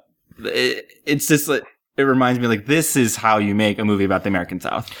it's just like, it reminds me like this is how you make a movie about the American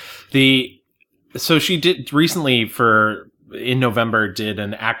South. So she did recently in November did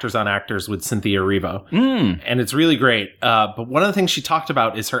an Actors on Actors with Cynthia Erivo, and it's really great. But one of the things she talked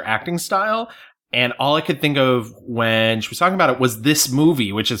about is her acting style. And all I could think of when she was talking about it was this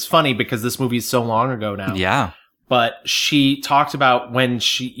movie, which is funny because this movie is so long ago now. Yeah. But she talked about when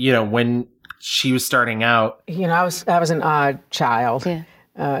she was starting out. You know, I was an odd child. Yeah.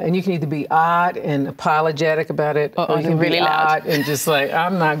 And you can either be odd and apologetic about it, or you can be really odd and just like,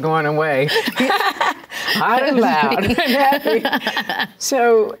 I'm not going away. Hot and loud and happy.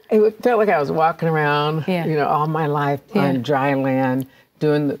 So it felt like I was walking around, all my life on dry land,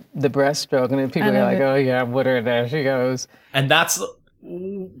 doing the breaststroke, and then people are like, oh yeah, Woodard, there she goes. And that's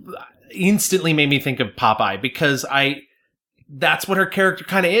instantly made me think of Popeye, because that's what her character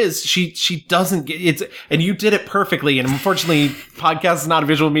kind of is. She doesn't get it, and you did it perfectly. And unfortunately, podcast is not a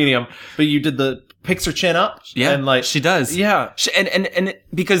visual medium, but you did the picks her chin up. Yeah, and like she does. Yeah, and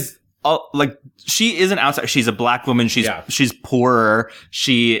because she is an outsider. She's a black woman. She's poorer.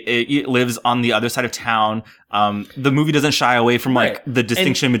 She lives on the other side of town. The movie doesn't shy away from like the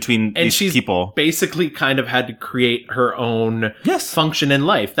distinction between these people. Basically, kind of had to create her own function in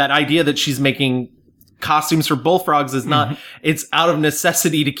life. That idea that she's making costumes for bullfrogs is not, it's out of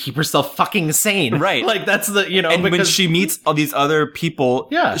necessity to keep herself fucking sane. Right. Like that's and when she meets all these other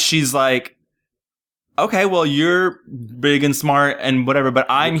people, she's like, okay, well, you're big and smart and whatever, but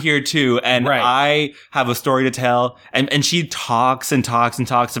I'm here too. And I have a story to tell. And she talks and talks and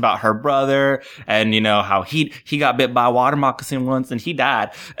talks about her brother and, how he got bit by a water moccasin once and he died.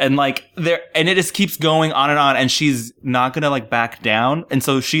 And and it just keeps going on, and she's not going to back down. And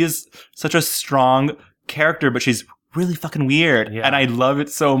so she is such a strong character, but she's really fucking weird. Yeah. And I love it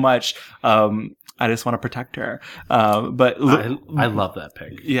so much. I just want to protect her. But I love that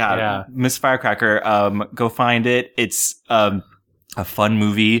pick. Yeah. Miss Firecracker, go find it. It's a fun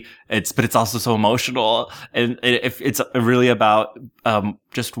movie. But it's also so emotional. And it's really about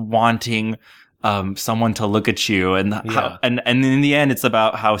just wanting someone to look at you, and and in the end, it's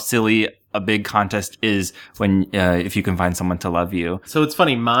about how silly a big contest is when if you can find someone to love you. So it's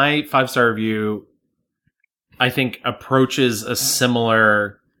funny. My 5-star review, I think, approaches a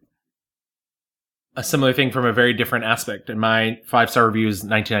similar a similar thing from a very different aspect. And my 5-star review is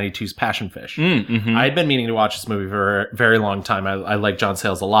 1992's Passion Fish. I had been meaning to watch this movie for a very long time. I like John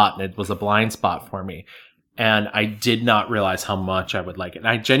Sayles a lot, and it was a blind spot for me. And I did not realize how much I would like it. And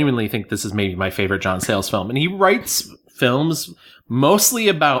I genuinely think this is maybe my favorite John Sayles film. And he writes films mostly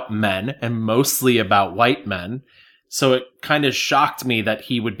about men and mostly about white men. So it kind of shocked me that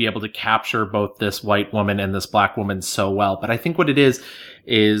he would be able to capture both this white woman and this black woman so well. But I think what it is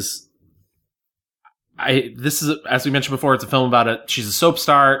this is, as we mentioned before, it's a film about she's a soap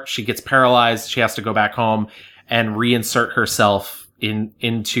star. She gets paralyzed. She has to go back home and reinsert herself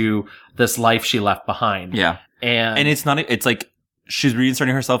into this life she left behind. Yeah. And it's like she's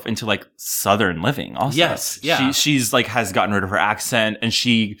reinserting herself into like Southern living also. Yes. Yeah. She's like has gotten rid of her accent and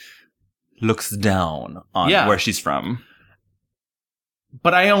she looks down on where she's from.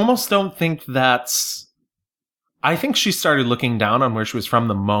 But I almost don't think I think she started looking down on where she was from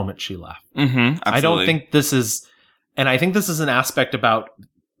the moment she left. I don't think this is, and I think this is an aspect about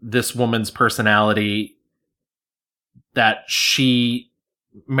this woman's personality that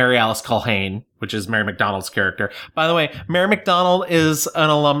Mary Alice Culhane, which is Mary McDonald's character. By the way, Mary McDonald is an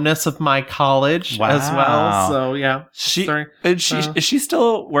alumnus of my college as well. So yeah. Is she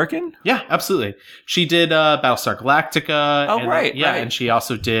still working? Yeah, absolutely. She did Battlestar Galactica. Oh, right. Yeah, and she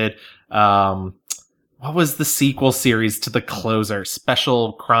also did what was the sequel series to The Closer?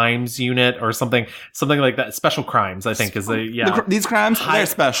 Special Crimes Unit or something like that. Special Crimes, I think, is these crimes, they're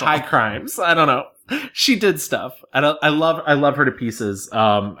special. High crimes. I don't know. She did stuff. I love her to pieces.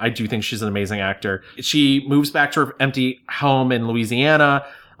 I do think she's an amazing actor. She moves back to her empty home in Louisiana.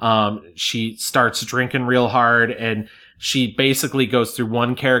 She starts drinking real hard, and she basically goes through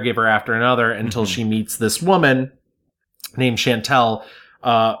one caregiver after another until she meets this woman named Chantel,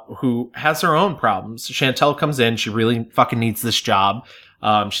 who has her own problems. Chantel comes in. She really fucking needs this job.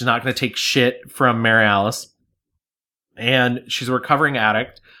 She's not going to take shit from Mary Alice, and she's a recovering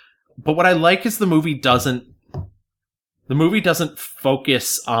addict. But what I like is the movie doesn't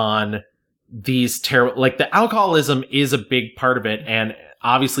focus on these terrible, like the alcoholism is a big part of it. And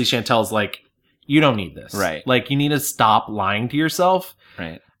obviously Chantel's like, you don't need this. Right. Like you need to stop lying to yourself.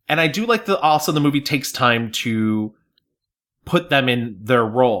 Right. And I do like also the movie takes time to put them in their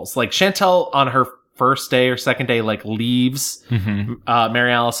roles. Like Chantel on her first day or second day, like leaves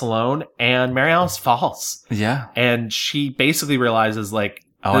Mary Alice alone, and Mary Alice falls. Yeah. And she basically realizes like,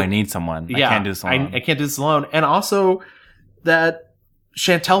 I need someone. I can't do this alone. I can't do this alone. And also that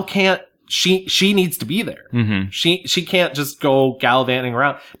Chantel can't, she needs to be there. She can't just go gallivanting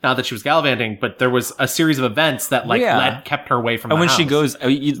around. Not that she was gallivanting, but there was a series of events that kept her away from the house. She goes,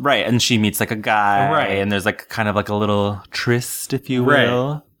 right, and she meets like a guy, right, and there's like kind of like a little tryst, if you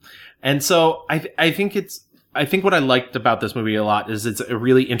will. Right. And so I think what I liked about this movie a lot is it's a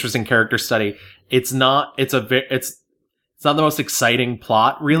really interesting character study. It's not the most exciting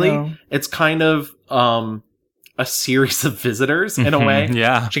plot, really. No. It's kind of a series of visitors in a way.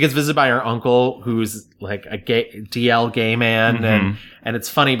 Yeah. She gets visited by her uncle, who's like a gay man. And it's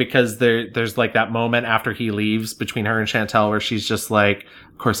funny because there's like that moment after he leaves between her and Chantel where she's just like,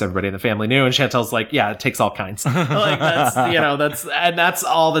 of course everybody in the family knew. And Chantel's like, yeah, it takes all kinds. Like that's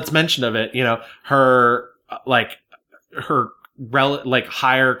all that's mentioned of it. Her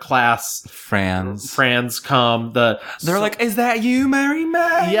higher class friends come. They're like, is that you, Mary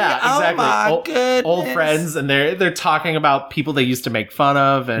May? Yeah, exactly. Oh my goodness. Old friends, and they're talking about people they used to make fun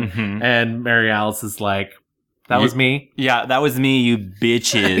of, and Mary Alice is like, that was me. Yeah, that was me, you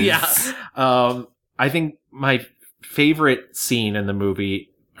bitches. Yeah. I think my favorite scene in the movie,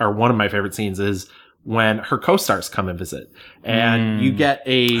 or one of my favorite scenes, is when her co-stars come and visit, and you get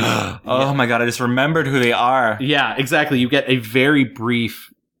oh my God, I just remembered who they are. Yeah, exactly. You get a very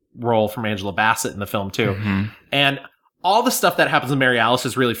brief role from Angela Bassett in the film too. And all the stuff that happens in Mary Alice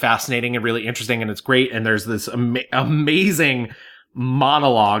is really fascinating and really interesting, and it's great. And there's this amazing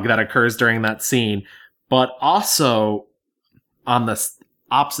monologue that occurs during that scene. But also on the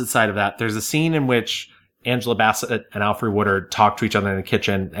opposite side of that, there's a scene in which Angela Bassett and Alfre Woodard talk to each other in the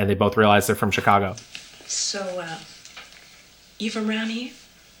kitchen, and they both realize they're from Chicago. So, you from around here?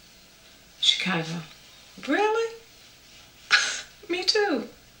 Chicago. Really? Me too.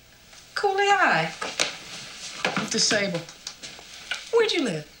 Cooley High. With the Sable. Where'd you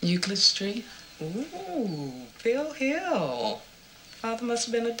live? Euclid Street. Ooh, Bill Hill. Father must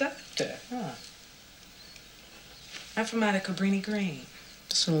have been a doctor, huh? I'm from out of Cabrini Green.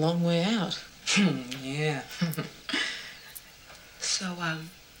 It's a long way out. Yeah. So,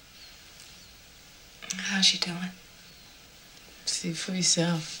 how's she doing? See for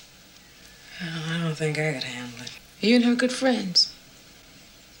yourself. Oh, I don't think I could handle it. You and her good friends.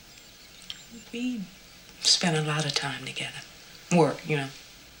 We spent a lot of time together. Work, you know.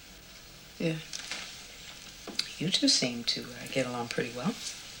 Yeah. You two seem to get along pretty well.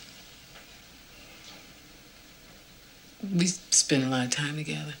 We spend a lot of time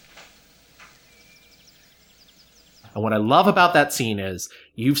together. And what I love about that scene is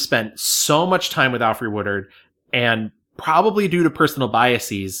you've spent so much time with Alfre Woodard, and probably due to personal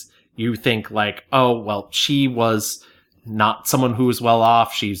biases, you think like, oh, well, she was not someone who was well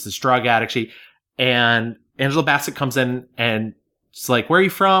off. She's this drug addict. And Angela Bassett comes in and she's like, where are you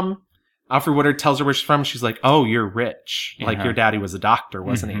from? Alfre Woodard tells her where she's from. She's like, oh, you're rich. Like your daddy was a doctor,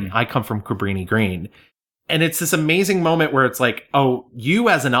 wasn't he? I come from Cabrini Green. And it's this amazing moment where it's like, oh, you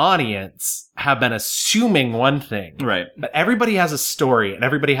as an audience have been assuming one thing. Right. But everybody has a story and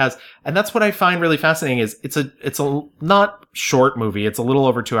and that's what I find really fascinating is it's a not short movie. It's a little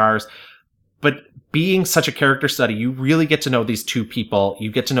over 2 hours, but being such a character study, you really get to know these two people.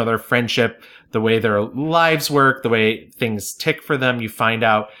 You get to know their friendship, the way their lives work, the way things tick for them. You find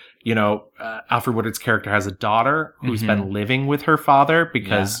out, Alfre Woodard's character has a daughter who's been living with her father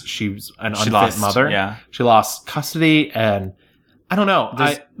because she was an unfit mother. Yeah. She lost custody, and I don't know.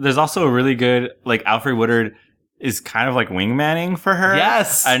 There's also a really good, like, Alfre Woodard is kind of like wingmanning for her.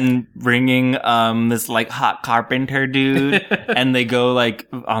 Yes. And bringing this like hot carpenter dude and they go like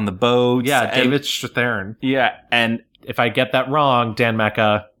on the boats. Yeah, David Strathairn. Yeah. And if I get that wrong, Dan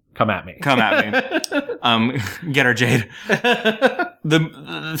Mecca, come at me. Get her, Jade.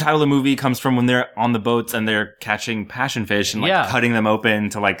 The title of the movie comes from when they're on the boats and they're catching passionfish and like cutting them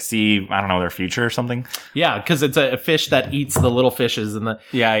open to like see, I don't know, their future or something. Yeah, because it's a fish that eats the little fishes and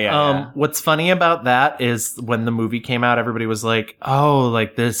what's funny about that is when the movie came out, everybody was like, oh,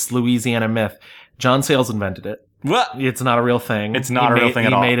 like this Louisiana myth. John Sayles invented it. What? It's not a real thing. It's not a real thing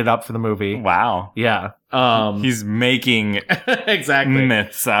at all. He made it up for the movie. Wow. Yeah. He's making exactly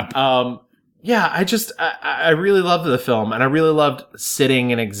myths up. Yeah, I really loved the film, and I really loved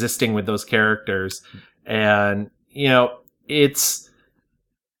sitting and existing with those characters. And, it's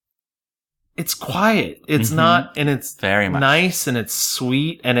quiet. It's not, and it's very much nice, and it's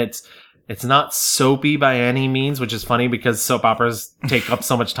sweet, and it's not soapy by any means, which is funny because soap operas take up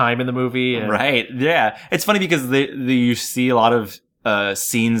so much time in the movie. Right. Yeah. It's funny because you see a lot of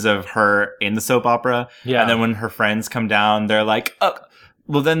scenes of her in the soap opera. Yeah. And then when her friends come down, they're like, oh,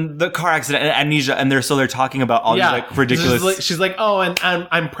 well, then the car accident and amnesia. And they're talking about all these like ridiculous. She's like, oh, and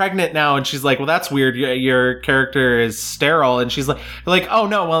I'm pregnant now. And she's like, well, that's weird. Your character is sterile. And she's like, oh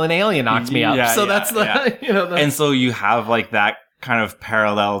no, well, an alien knocked me up. So that's the, and so you have like that kind of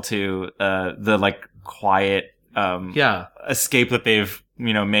parallel to the like quiet escape that they've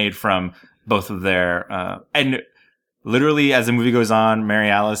made from both of their and literally as the movie goes on, Mary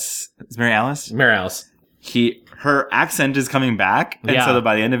Alice, her accent is coming back, and so that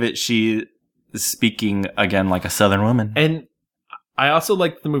by the end of it she is speaking again like a Southern woman. And I also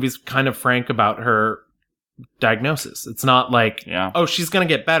like the movie's kind of frank about her diagnosis. It's not like oh, she's gonna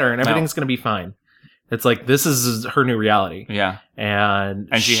get better and everything's gonna be fine. It's like, this is her new reality. Yeah. And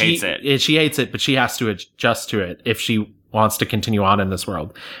she hates it. She hates it, but she has to adjust to it if she wants to continue on in this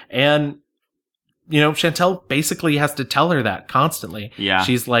world. And, Chantel basically has to tell her that constantly. Yeah.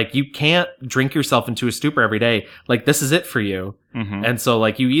 She's like, you can't drink yourself into a stupor every day. Like, this is it for you. Mm-hmm. And so,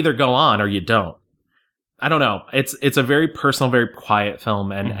 like, you either go on or you don't. I don't know. It's a very personal, very quiet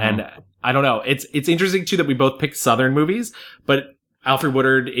film. And, and I don't know. It's interesting, too, that we both picked Southern movies, but Alfre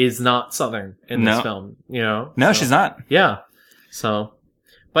Woodard is not Southern in this film, No, she's not. Yeah. So,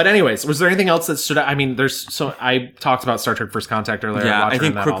 but anyways, was there anything else that stood out? I mean, I talked about Star Trek First Contact earlier. Yeah, I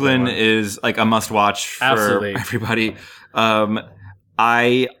think Crooklyn is like a must watch for everybody.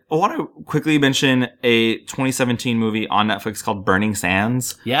 I want to quickly mention a 2017 movie on Netflix called Burning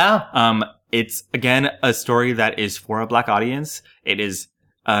Sands. Yeah. It's again a story that is for a Black audience. It is,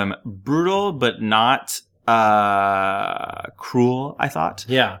 brutal, but not cruel, I thought.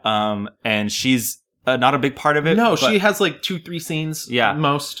 Yeah. And she's not a big part of it. No, she has like 2-3 scenes. Yeah.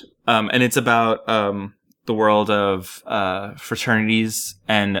 Most. And it's about the world of fraternities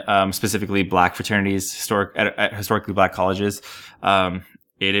and specifically Black fraternities, at historically Black colleges.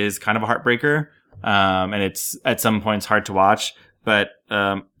 It is kind of a heartbreaker. And it's at some points hard to watch. But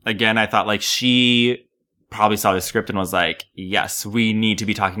again, I thought like she probably saw the script and was like, yes, we need to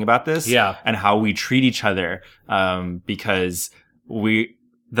be talking about this. Yeah. And how we treat each other. Because the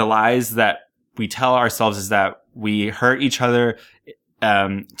lies that we tell ourselves is that we hurt each other,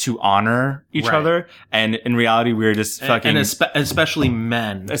 to honor each other. And in reality, we're just fucking. And especially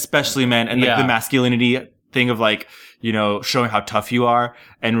men. And like the masculinity thing of like, showing how tough you are.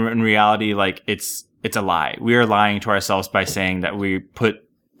 And in reality, like it's a lie. We are lying to ourselves by saying that we put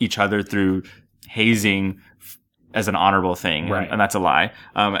each other through hazing as an honorable thing, Right. and that's a lie.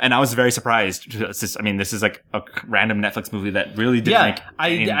 And I was very surprised. This is like a random Netflix movie that really didn't make.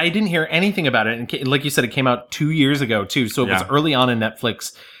 I didn't hear anything about it, and like you said, it came out 2 years ago too, so it was early on in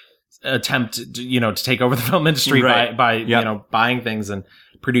Netflix attempt, to take over the film industry by buying things and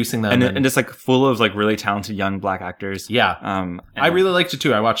producing them, and just like full of like really talented young black actors. Yeah. I really liked it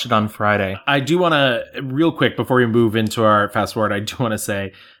too. I watched it on Friday. I do want to, real quick, before we move into our fast forward, I do want to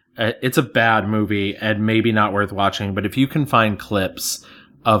say it's a bad movie and maybe not worth watching, but if you can find clips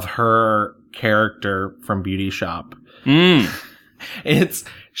of her character from Beauty Shop,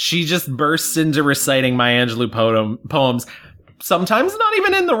 she just bursts into reciting Maya Angelou poems. Sometimes not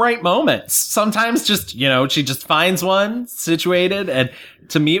even in the right moments. Sometimes just, she just finds one situated. And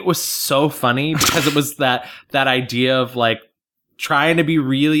to me, it was so funny because it was that idea of like trying to be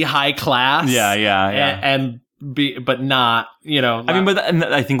really high class. And but not, and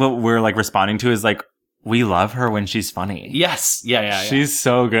I think what we're like responding to is like, we love her when she's funny. Yes. Yeah. She's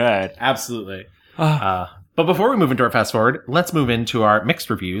so good. Absolutely. But before we move into our fast forward, let's move into our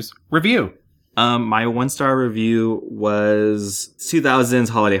mixed reviews review. My 1-star review was 2000's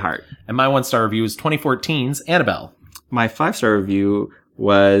Holiday Heart. And my 1-star review is 2014's Annabelle. My 5-star review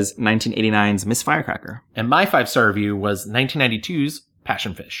was 1989's Miss Firecracker. And my 5-star review was 1992's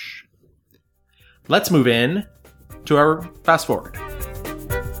Passion Fish. Let's move in to our fast forward.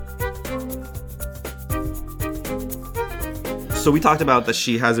 So we talked about that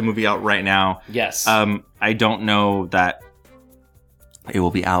she has a movie out right now. Yes. I don't know that it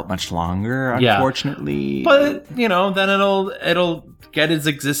will be out much longer, unfortunately. But, then it'll get its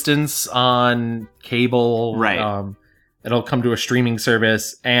existence on cable. Right. It'll come to a streaming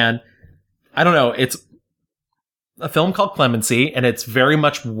service. And I don't know, it's a film called Clemency, and it's very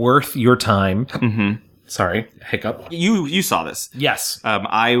much worth your time. Mm-hmm. Sorry, hiccup. You saw this. Yes.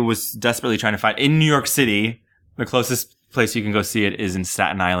 I was desperately trying to find, in New York City, the closest place you can go see it is in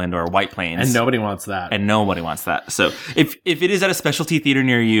Staten Island or White Plains. And nobody wants that. So if it is at a specialty theater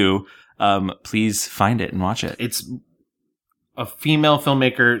near you, please find it and watch it. It's a female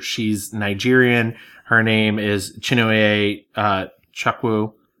filmmaker. She's Nigerian. Her name is Chinue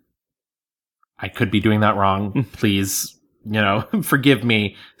Chukwu. I could be doing that wrong. Please, forgive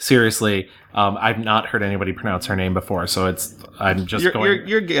me. Seriously. I've not heard anybody pronounce her name before, so I'm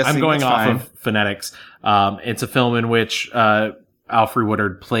you're guessing. I'm going off fine. of phonetics. It's a film in which Alfre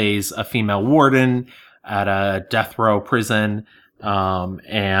Woodard plays a female warden at a death row prison,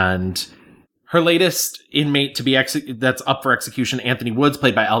 and her latest inmate to be that's up for execution, Anthony Woods,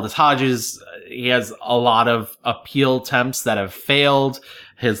 played by Aldous Hodges. He has a lot of appeal attempts that have failed.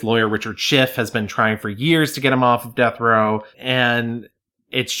 His lawyer, Richard Schiff, has been trying for years to get him off of death row, and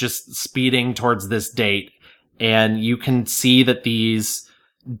it's just speeding towards this date. And you can see that these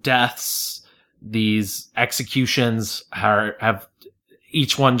deaths, these executions have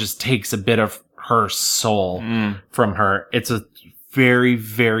each one just takes a bit of her soul from her. It's a very,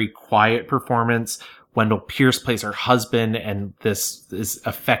 very quiet performance. Wendell Pierce plays her husband, and this is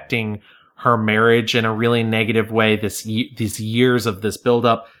affecting her marriage in a really negative way. These years of this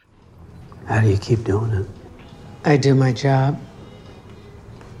buildup. How do you keep doing it? I do my job.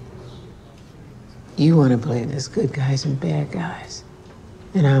 You want to play this good guys and bad guys.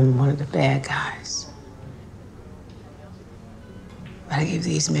 And I'm one of the bad guys. But I give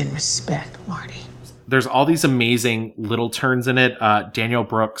these men respect, Marty. There's all these amazing little turns in it. Danielle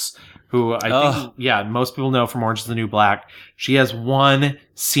Brooks, who I think, most people know from Orange is the New Black. She has one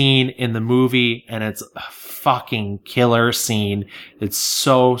scene in the movie, and it's a fucking killer scene. It's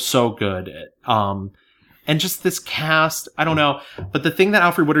so, so good. And just this cast, I don't know. But the thing that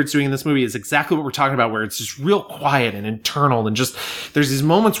Alfre Woodard's doing in this movie is exactly what we're talking about, where it's just real quiet and internal, and just, there's these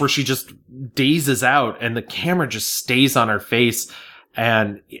moments where she just dazes out and the camera just stays on her face.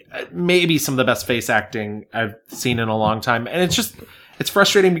 And maybe some of the best face acting I've seen in a long time. And it's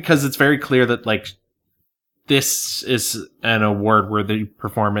frustrating because it's very clear that, like, this is an award-worthy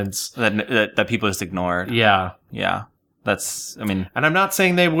performance that people just ignored. Yeah. And I'm not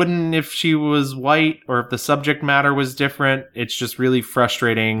saying they wouldn't if she was white or if the subject matter was different. It's just really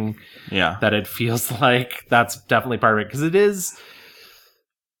frustrating that it feels like that's definitely part of it. Because it is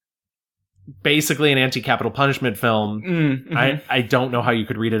basically an anti-capital punishment film. Mm-hmm. I don't know how you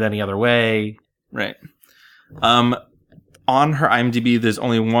could read it any other way. Right. On her IMDb, there's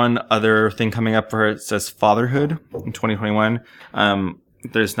only one other thing coming up for her. It says Fatherhood in 2021.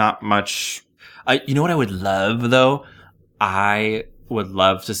 There's not much. You know what I would love, though? I would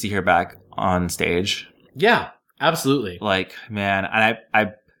love to see her back on stage. Yeah, absolutely. Like, man,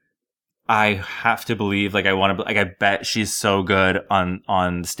 and I have to believe, like, I bet she's so good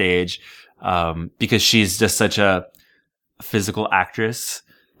on stage. because she's just such a physical actress.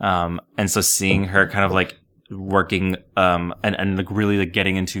 And so seeing her kind of like working, and like really like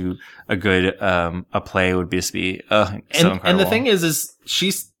getting into a good, a play would just be, so incredible. And the thing is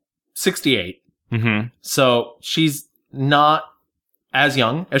she's 68. Mm-hmm. So she's not as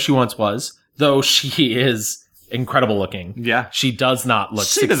young as she once was, though she is incredible looking. Yeah. She does not look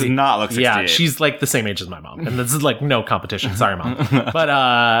 60. She does not look 68. Yeah, she's like the same age as my mom. And this is like no competition. Sorry, Mom.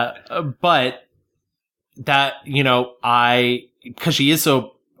 But that, you know, because she is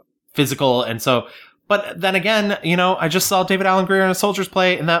so physical and so, but then again, you know, I just saw David Alan Grier in a Soldier's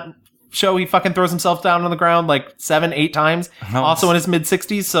Play. In that show, he fucking throws himself down on the ground like 7-8 times. Also in his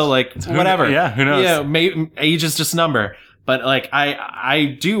mid-60s. So like, whatever. Who knows? Yeah, age is just a number. But like,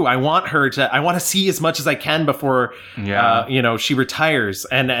 I want her to, I want to see as much as I can before, you know, she retires.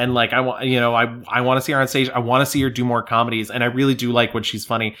 And like, I want, you know, I want to see her on stage. I want to see her do more comedies. And I really do like when she's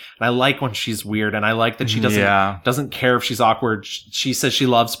funny. And I like when she's weird. And I like that she doesn't care if she's awkward. She says she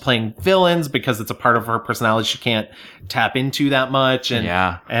loves playing villains because it's a part of her personality she can't tap into that much. And,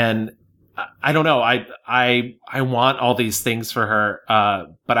 and I don't know. I want all these things for her.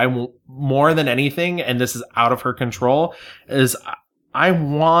 But I more than anything, and this is out of her control, is I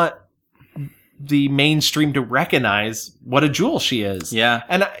want the mainstream to recognize what a jewel she is. Yeah.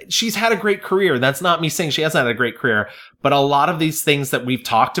 And she's had a great career. That's not me saying she hasn't had a great career, but a lot of these things that we've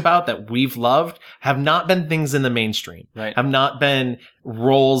talked about that we've loved have not been things in the mainstream. Right. Have not been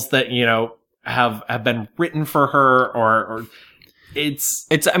roles that, you know, have been written for her or it's,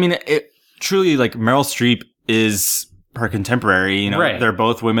 I mean, it truly, like, Meryl Streep is her contemporary, you know, right. They're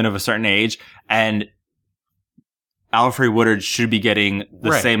both women of a certain age, and Alfre Woodard should be getting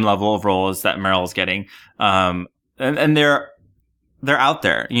the same level of roles that Meryl's getting. And they're out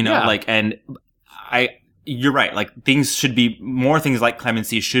there, you know, like, and you're right. Like, more things like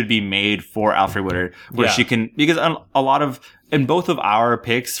Clemency should be made for Alfre Woodard, where she can, because a lot of, in both of our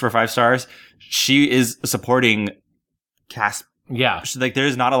picks for 5 stars, she is a supporting cast. Yeah. Like,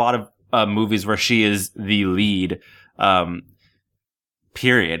 there's not a lot of movies where she is the lead,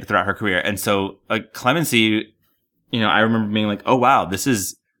 period, throughout her career. And so, like, Clemency, you know, I remember being like, oh wow, this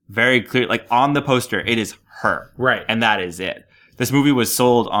is very clear. Like, on the poster, it is her. Right. And that is it. This movie was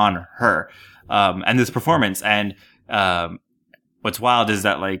sold on her. And this performance. And, what's wild is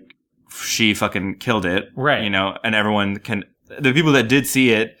that, like, she fucking killed it. Right. You know, and the people that did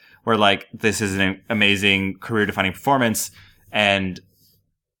see it were like, this is an amazing career defining performance. And,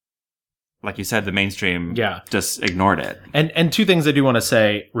 like you said, the mainstream just ignored it. And 2 things I do want to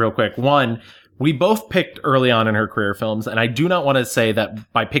say real quick. One, we both picked early on in her career films, and I do not want to say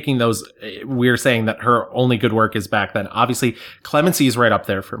that by picking those, we're saying that her only good work is back then. Obviously, Clemency is right up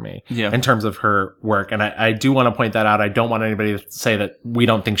there for me in terms of her work, and I do want to point that out. I don't want anybody to say that we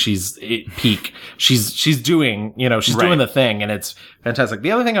don't think she's at peak. She's doing, you know, she's doing the thing, and it's fantastic.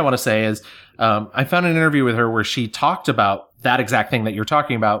 The other thing I want to say is, I found an interview with her where she talked about that exact thing that you're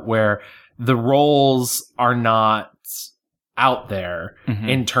talking about, where the roles are not out there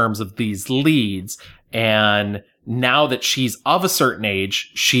in terms of these leads. And now that she's of a certain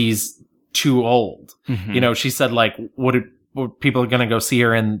age, she's too old. You know, she said, like, what people are going to go see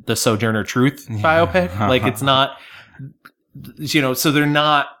her in the Sojourner Truth biopic? Like, it's not, you know, so they're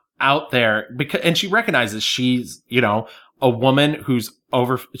not out there and she recognizes she's, you know, a woman who's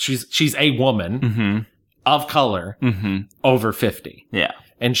she's a woman of color over 50. Yeah.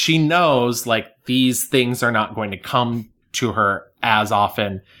 And she knows, like, these things are not going to come to her as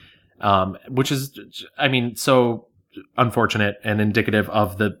often, which is, I mean, so unfortunate and indicative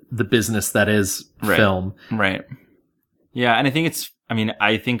of the business that is film. Right. Yeah. And I think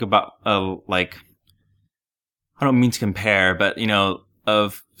I think about, like, I don't mean to compare, but, you know,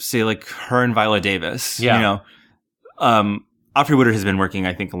 of, say, like, her and Viola Davis, you know, Alfre Woodard has been working,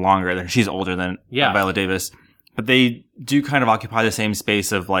 I think, longer than she's older than Viola Davis. But they do kind of occupy the same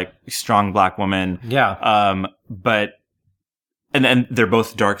space of, like, strong black woman. Yeah. But, and they're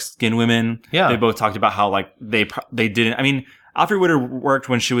both dark-skinned women. Yeah. They both talked about how, like, they didn't, I mean, Alfre Woodard worked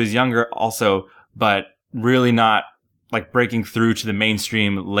when she was younger also, but really not, like, breaking through to the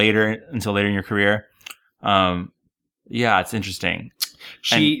mainstream until later in your career. Yeah, it's interesting.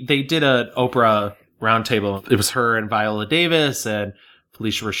 They did an Oprah roundtable. It was her and Viola Davis and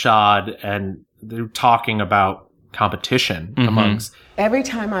Felicia Rashad, and they're talking about competition amongst. Every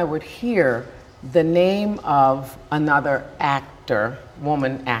time I would hear the name of another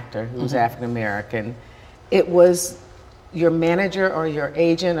woman actor who's African American, it was your manager or your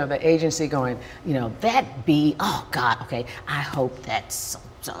agent or the agency going, you know, oh God, okay, I hope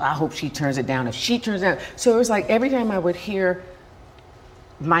I hope she turns it down. If she turns it down. So it was like every time I would hear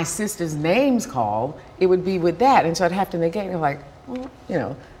my sister's name's called, it would be with that, and so I'd have to negate. And I'm like, well, you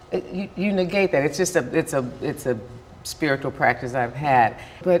know, you negate that. It's just it's a spiritual practice I've had.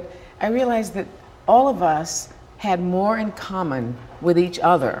 But I realized that all of us had more in common with each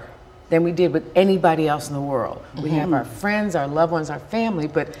other than we did with anybody else in the world. We have our friends, our loved ones, our family,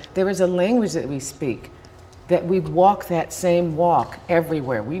 but there is a language that we speak, that we walk that same walk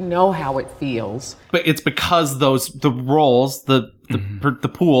everywhere. We know how it feels. But it's because the roles, the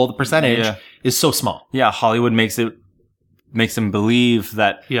pool, the percentage is so small. Yeah, Hollywood makes them believe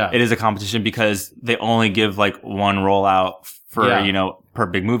that it is a competition because they only give like one role out for, you know, per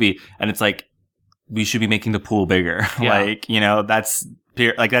big movie. And it's like, we should be making the pool bigger. Like, you know, that's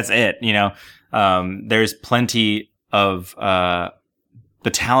it, you know. There's plenty of, the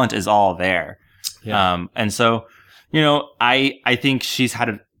talent is all there. Yeah. And so, you know, I think she's had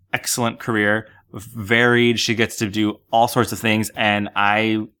an excellent career, varied. She gets to do all sorts of things. And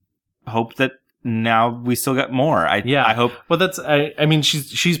I hope that now we still get more. I hope. Well, I mean,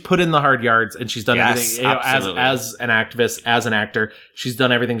 she's put in the hard yards and she's done everything, you know, as an activist, as an actor, she's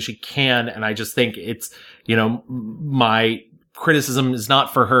done everything she can. And I just think it's, you know, my criticism is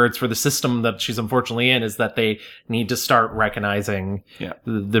not for her, it's for the system that she's unfortunately in, is that they need to start recognizing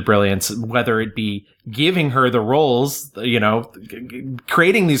the brilliance, whether it be giving her the roles, you know,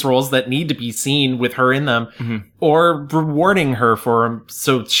 creating these roles that need to be seen with her in them, or rewarding her for them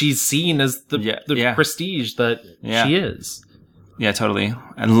so she's seen as the prestige that she is. Yeah, totally.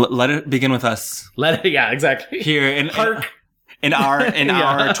 And let it begin with us. Exactly. Here in our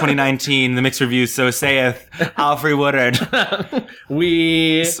 2019, the mixed reviews, so saith Alfre Woodard.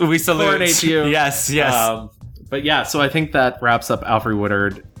 we salute you. Yes. But yeah, so I think that wraps up Alfre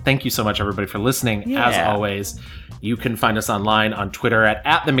Woodard. Thank you so much, everybody, for listening. As always, you can find us online on Twitter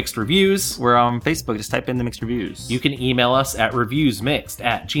at The Mixed Reviews. We're on Facebook. Just type in The Mixed Reviews. You can email us at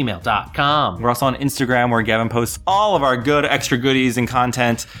reviewsmixed@gmail.com. We're also on Instagram, where Gavin posts all of our good extra goodies and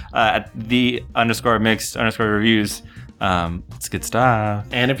content at _mixed_reviews. It's good stuff.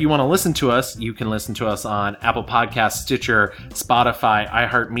 And if you want to listen to us, you can listen to us on Apple Podcasts, Stitcher, Spotify,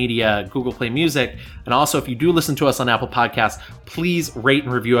 iHeartMedia, Google Play Music. And also, if you do listen to us on Apple Podcasts, please rate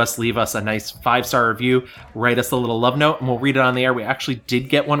and review us. Leave us a nice 5-star review. Write us a little love note, and we'll read it on the air. We actually did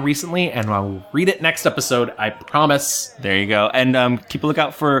get one recently, and I'll read it next episode. I promise. There you go. And keep a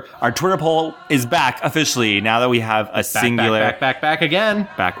lookout for our Twitter poll is back officially now that we have a singular back again.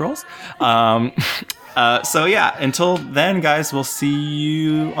 Back rolls. So yeah, until then, guys, we'll see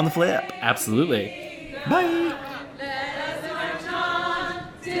you on the flip. Absolutely. Bye.